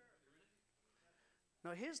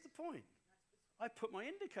 Now here's the point. I put my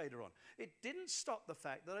indicator on. It didn't stop the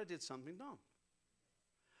fact that I did something dumb.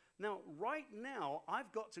 Now, right now,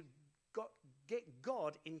 I've got to get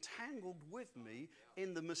God entangled with me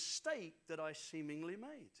in the mistake that I seemingly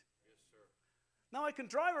made. Now, I can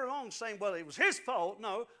drive along saying, well, it was his fault.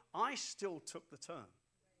 No, I still took the turn.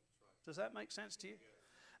 Does that make sense to you?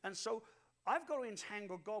 And so I've got to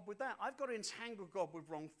entangle God with that. I've got to entangle God with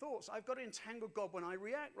wrong thoughts. I've got to entangle God when I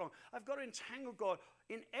react wrong. I've got to entangle God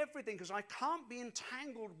in everything, because I can't be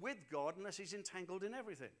entangled with God unless he's entangled in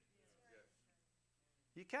everything.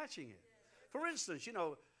 You catching it? For instance, you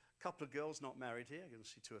know, a couple of girls not married here. You can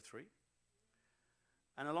see 2 or 3.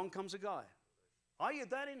 And along comes a guy. Are you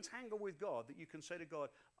that entangled with God that you can say to God,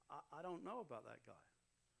 I don't know about that guy?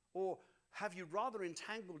 Or have you rather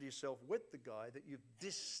entangled yourself with the guy that you've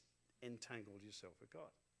disentangled yourself with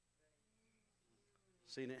God?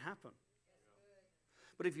 Seen it happen.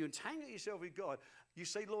 But if you entangle yourself with God, you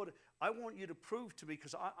say, Lord, I want you to prove to me,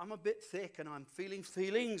 because I'm a bit thick and I'm feeling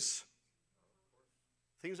feelings.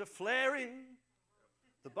 Things are flaring.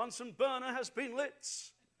 The Bunsen burner has been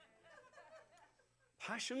lit.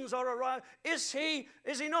 Passions are aroused. Is he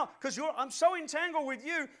not? Because I'm so entangled with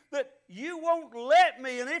you that you won't let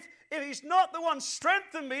me. And if he's not the one,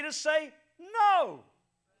 strengthen me to say no.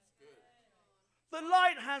 The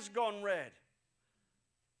light has gone red.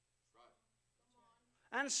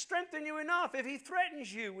 And strengthen you enough. If he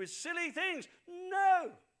threatens you with silly things,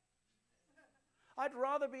 no. I'd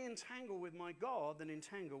rather be entangled with my God than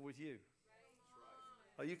entangled with you.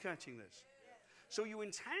 Are you catching this? So you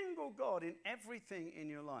entangle God in everything in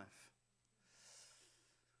your life.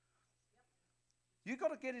 You've got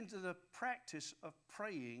to get into the practice of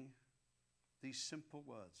praying these simple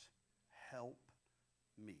words. Help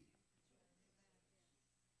me.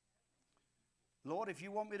 Lord, if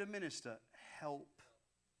you want me to minister, help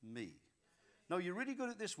me. No, you're really good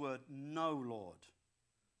at this word. No, Lord.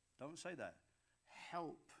 Don't say that.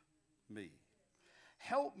 Help me.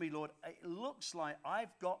 Help me, Lord. It looks like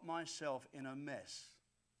I've got myself in a mess.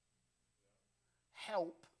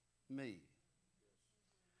 Help me.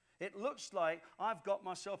 It looks like I've got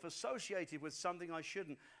myself associated with something I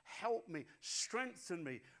shouldn't. Help me. Strengthen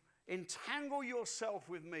me. Entangle yourself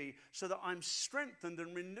with me so that I'm strengthened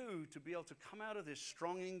and renewed to be able to come out of this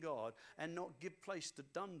strong in God and not give place to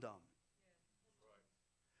dum-dum.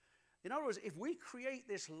 In other words, if we create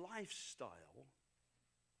this lifestyle,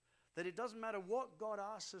 that it doesn't matter what God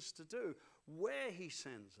asks us to do, where he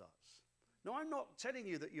sends us. Now, I'm not telling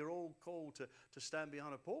you that you're all called to stand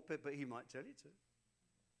behind a pulpit, but he might tell you to.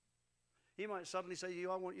 He might suddenly say to you,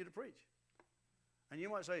 I want you to preach. And you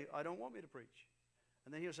might say, I don't want me to preach.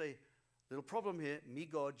 And then he'll say, little problem here, me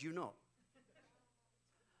God, you not.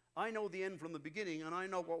 I know the end from the beginning, and I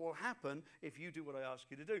know what will happen if you do what I ask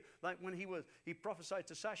you to do. Like when he prophesied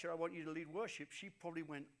to Sasha, I want you to lead worship, she probably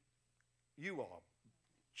went, you are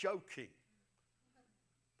joking.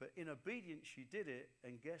 But in obedience, she did it,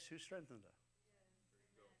 and guess who strengthened her?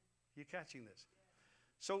 You're catching this?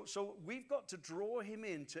 So we've got to draw him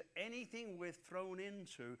into anything we're thrown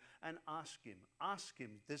into and ask him. Ask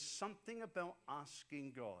him. There's something about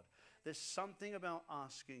asking God. There's something about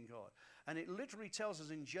asking God. And it literally tells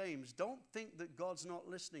us in James, don't think that God's not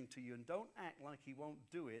listening to you, and don't act like he won't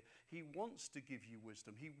do it. He wants to give you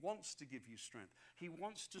wisdom. He wants to give you strength. He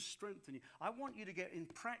wants to strengthen you. I want you to get in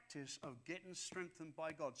practice of getting strengthened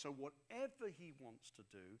by God. So whatever he wants to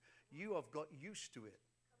do, you have got used to it.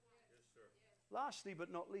 Lastly, but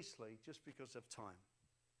not leastly, just because of time,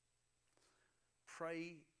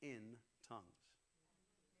 pray in tongues.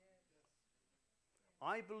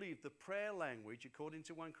 I believe the prayer language, according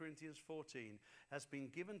to 1 Corinthians 14, has been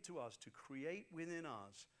given to us to create within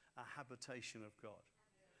us a habitation of God.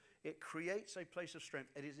 It creates a place of strength.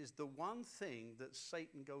 It is the one thing that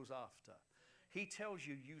Satan goes after. He tells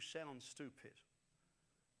you, you sound stupid.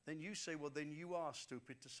 Then you say, well, then you are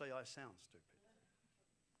stupid to say I sound stupid.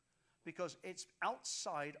 Because it's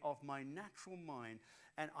outside of my natural mind.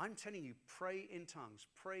 And I'm telling you, pray in tongues,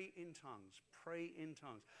 pray in tongues, pray in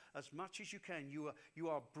tongues. As much as you can, you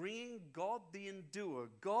are bringing God the enduer,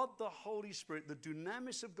 God the Holy Spirit, the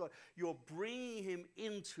dunamis of God. You're bringing him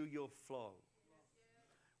into your flow.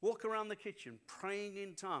 Walk around the kitchen, praying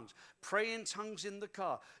in tongues. Pray in tongues in the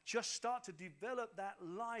car. Just start to develop that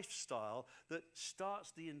lifestyle that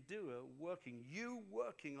starts the enduer working. You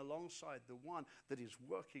working alongside the one that is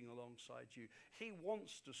working alongside you. He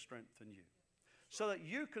wants to strengthen you. So that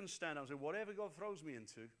you can stand up and say, whatever God throws me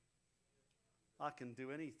into, I can do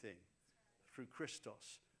anything through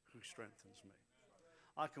Christos who strengthens me.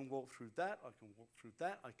 I can walk through that. I can walk through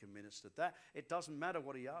that. I can minister that. It doesn't matter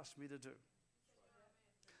what he asks me to do.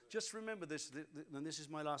 Just remember this, and this is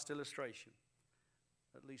my last illustration,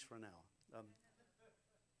 at least for an hour.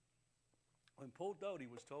 When Paul Doty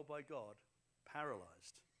was told by God,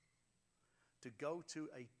 paralyzed, to go to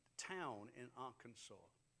a town in Arkansas,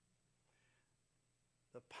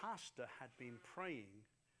 the pastor had been praying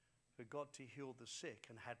for God to heal the sick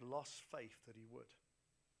and had lost faith that he would.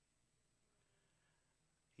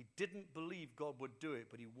 He didn't believe God would do it,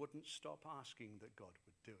 but he wouldn't stop asking that God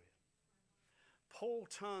would do it. Paul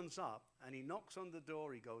turns up and he knocks on the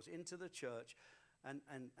door. He goes into the church and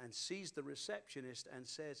sees the receptionist and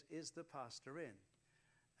says, is the pastor in?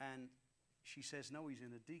 And she says, no, he's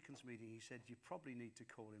in a deacon's meeting. He said, you probably need to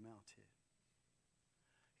call him out here.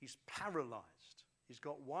 He's paralyzed. He's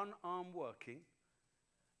got one arm working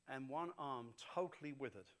and one arm totally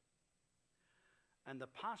withered. And the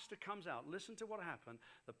pastor comes out. Listen to what happened.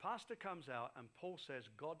 The pastor comes out and Paul says,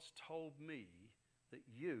 God's told me that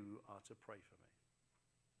you are to pray for me.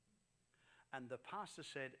 And the pastor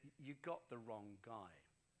said, "You got the wrong guy."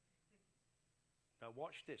 Now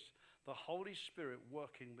watch this. The Holy Spirit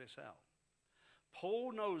working this out.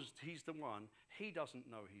 Paul knows he's the one. He doesn't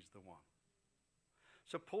know he's the one.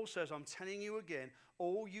 So Paul says, "I'm telling you again,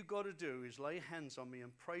 all you got to do is lay hands on me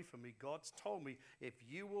and pray for me. God's told me if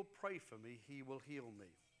you will pray for me, he will heal me."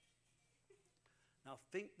 Now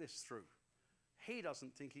think this through. He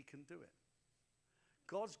doesn't think he can do it.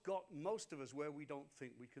 God's got most of us where we don't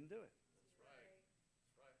think we can do it.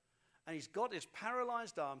 And he's got his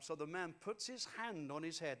paralyzed arm, so the man puts his hand on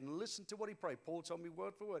his head and listen to what he prayed. Paul told me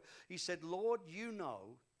word for word. He said, "Lord, you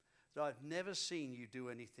know that I've never seen you do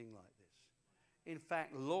anything like this. In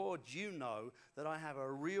fact, Lord, you know that I have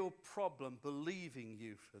a real problem believing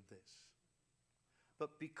you for this.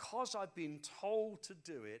 But because I've been told to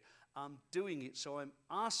do it, I'm doing it. So I'm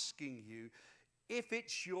asking you, if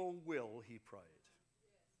it's your will," he prayed,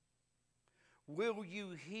 "will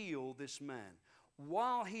you heal this man?"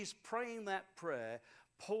 While he's praying that prayer,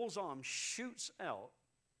 Paul's arm shoots out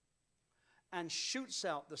and shoots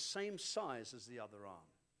out the same size as the other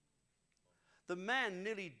arm. The man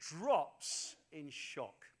nearly drops in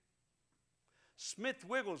shock. Smith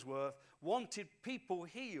Wigglesworth wanted people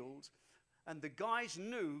healed, and the guys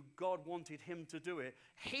knew God wanted him to do it.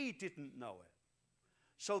 He didn't know it.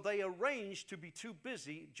 So they arranged to be too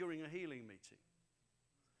busy during a healing meeting.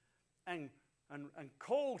 And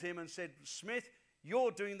called him and said, "Smith,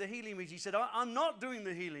 you're doing the healing meeting." He said, "I'm not doing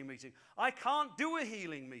the healing meeting. I can't do a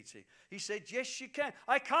healing meeting." He said, "Yes, you can."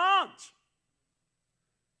 "I can't."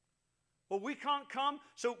 "Well, we can't come,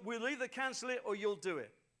 so we'll either cancel it or you'll do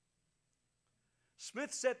it."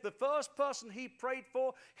 Smith said the first person he prayed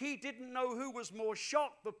for, he didn't know who was more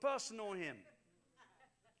shocked, the person or him.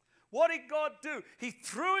 What did God do? He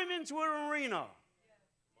threw him into an arena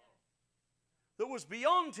that was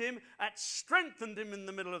beyond him, that strengthened him in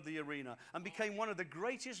the middle of the arena and became one of the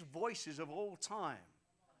greatest voices of all time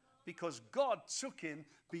because God took him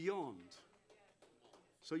beyond.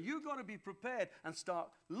 So you've got to be prepared and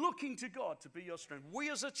start looking to God to be your strength.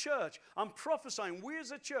 We as a church, I'm prophesying, we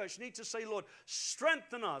as a church need to say, "Lord,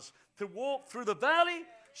 strengthen us to walk through the valley,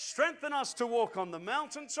 strengthen us to walk on the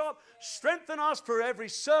mountaintop, strengthen us for every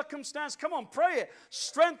circumstance." Come on, pray it.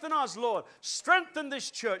 Strengthen us, Lord. Strengthen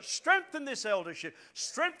this church. Strengthen this eldership.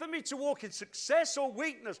 Strengthen me to walk in success or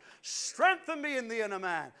weakness. Strengthen me in the inner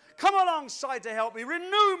man. Come alongside to help me.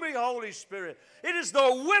 Renew me, Holy Spirit. It is the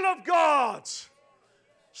will of God.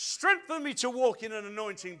 Strengthen me to walk in an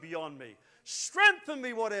anointing beyond me. Strengthen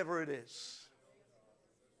me, whatever it is.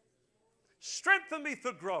 Strengthen me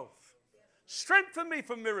for growth. Strengthen me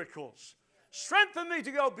for miracles. Strengthen me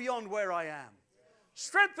to go beyond where I am.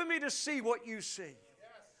 Strengthen me to see what you see.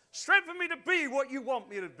 Strengthen me to be what you want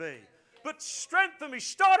me to be. But strengthen me.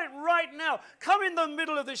 Start it right now. Come in the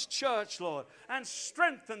middle of this church, Lord, and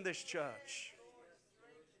strengthen this church.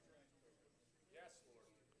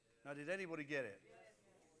 Now, did anybody get it?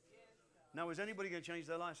 Now, is anybody going to change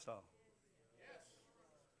their lifestyle?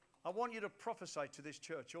 I want you to prophesy to this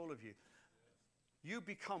church, all of you. You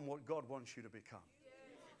become what God wants you to become.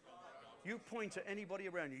 You point to anybody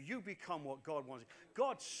around you. You become what God wants.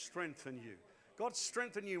 God strengthen you. God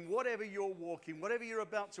strengthen you in whatever you're walking, whatever you're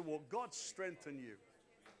about to walk. God strengthen you.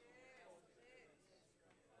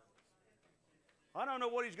 I don't know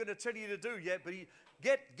what he's going to tell you to do yet, but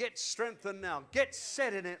get strengthened now. Get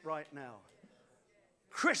set in it right now.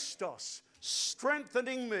 Christos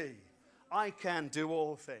strengthening me, I can do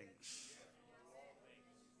all things.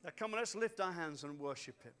 Now come on, let's lift our hands and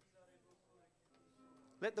worship him.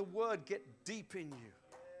 Let the word get deep in you.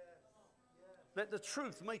 Let the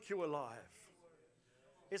truth make you alive.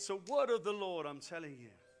 It's a word of the Lord, I'm telling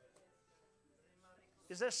you.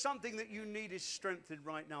 Is there something that you need is strengthened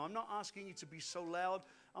right now? I'm not asking you to be so loud.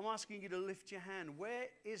 I'm asking you to lift your hand. Where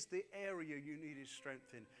is the area you need is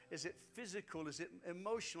strengthened? Is it physical? Is it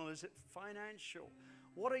emotional? Is it financial?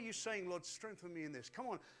 What are you saying, Lord, strengthen me in this? Come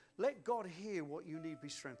on, let God hear what you need be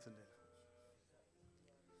strengthened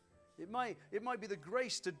in. It might be the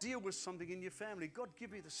grace to deal with something in your family. God,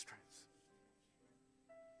 give me the strength.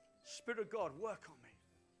 Spirit of God, work on me.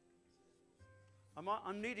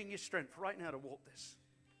 I'm needing your strength right now to walk this.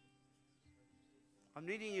 I'm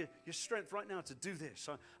needing your strength right now to do this.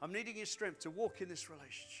 I'm needing your strength to walk in this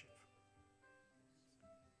relationship.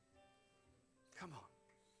 Come on.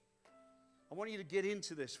 I want you to get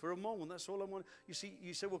into this for a moment. That's all I want. You see,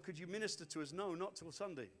 you say, well, could you minister to us? No, not till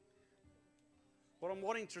Sunday. What I'm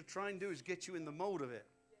wanting to try and do is get you in the mode of it.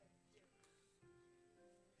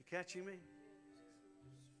 You catching me?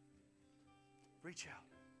 Reach out.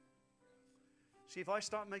 See, if I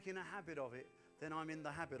start making a habit of it, then I'm in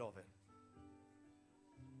the habit of it.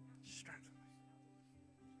 Strengthen me.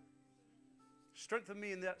 Strengthen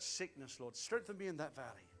me in that sickness, Lord. Strengthen me in that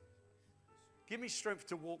valley. Give me strength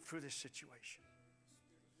to walk through this situation.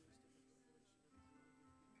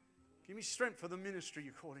 Give me strength for the ministry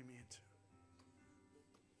you're calling me into.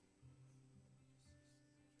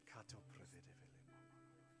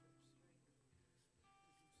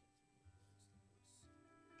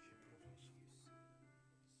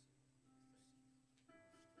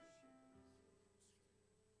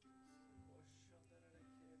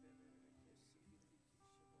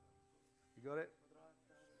 You got it?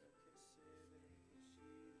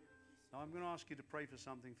 Now I'm going to ask you to pray for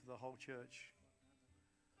something for the whole church.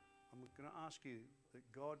 I'm going to ask you that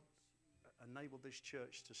God enable this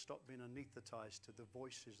church to stop being anesthetized to the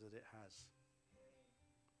voices that it has.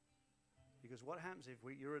 Because what happens if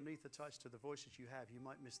you're anesthetized to the voices you have, you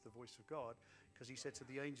might miss the voice of God, because he said to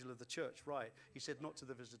the angel of the church, right. He said not to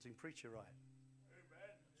the visiting preacher, right.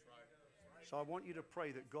 So I want you to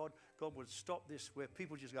pray that God would stop this where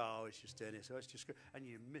people just go, oh, it's just Dennis, oh, it's just good, and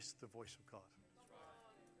you miss the voice of God.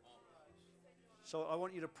 So I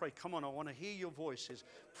want you to pray. Come on, I want to hear your voices.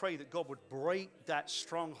 Pray that God would break that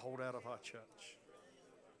stronghold out of our church.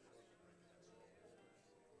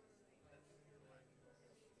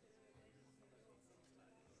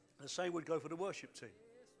 The same would go for the worship team.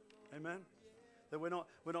 Amen. That we're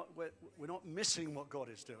not missing what God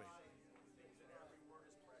is doing.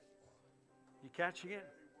 You catching it?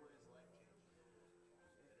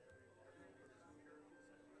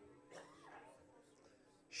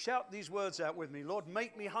 Shout these words out with me. Lord,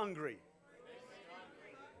 make me hungry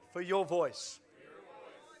for your voice.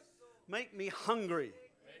 Make me hungry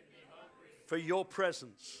for your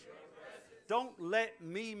presence. Don't let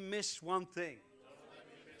me miss one thing.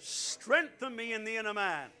 Strengthen me in the inner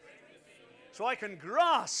man so I can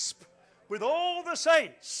grasp with all the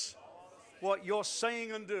saints what you're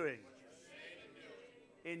saying and doing.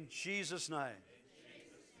 In Jesus' name.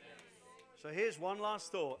 So here's one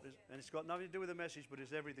last thought, and it's got nothing to do with the message, but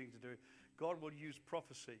it's everything to do. God will use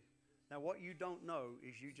prophecy. Now, what you don't know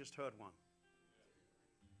is you just heard one.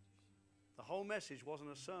 The whole message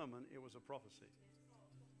wasn't a sermon, it was a prophecy.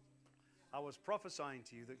 I was prophesying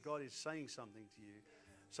to you that God is saying something to you.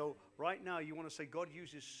 So right now you want to say, God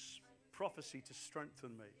uses prophecy to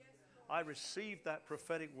strengthen me. I receive that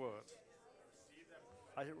prophetic word.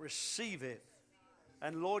 I receive it.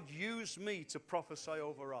 And Lord, use me to prophesy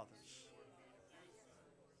over others.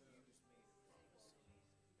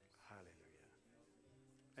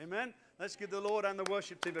 Hallelujah. Amen. Let's give the Lord and the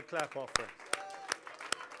worship team a clap offering.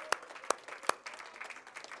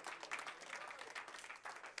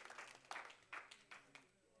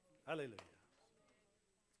 Hallelujah.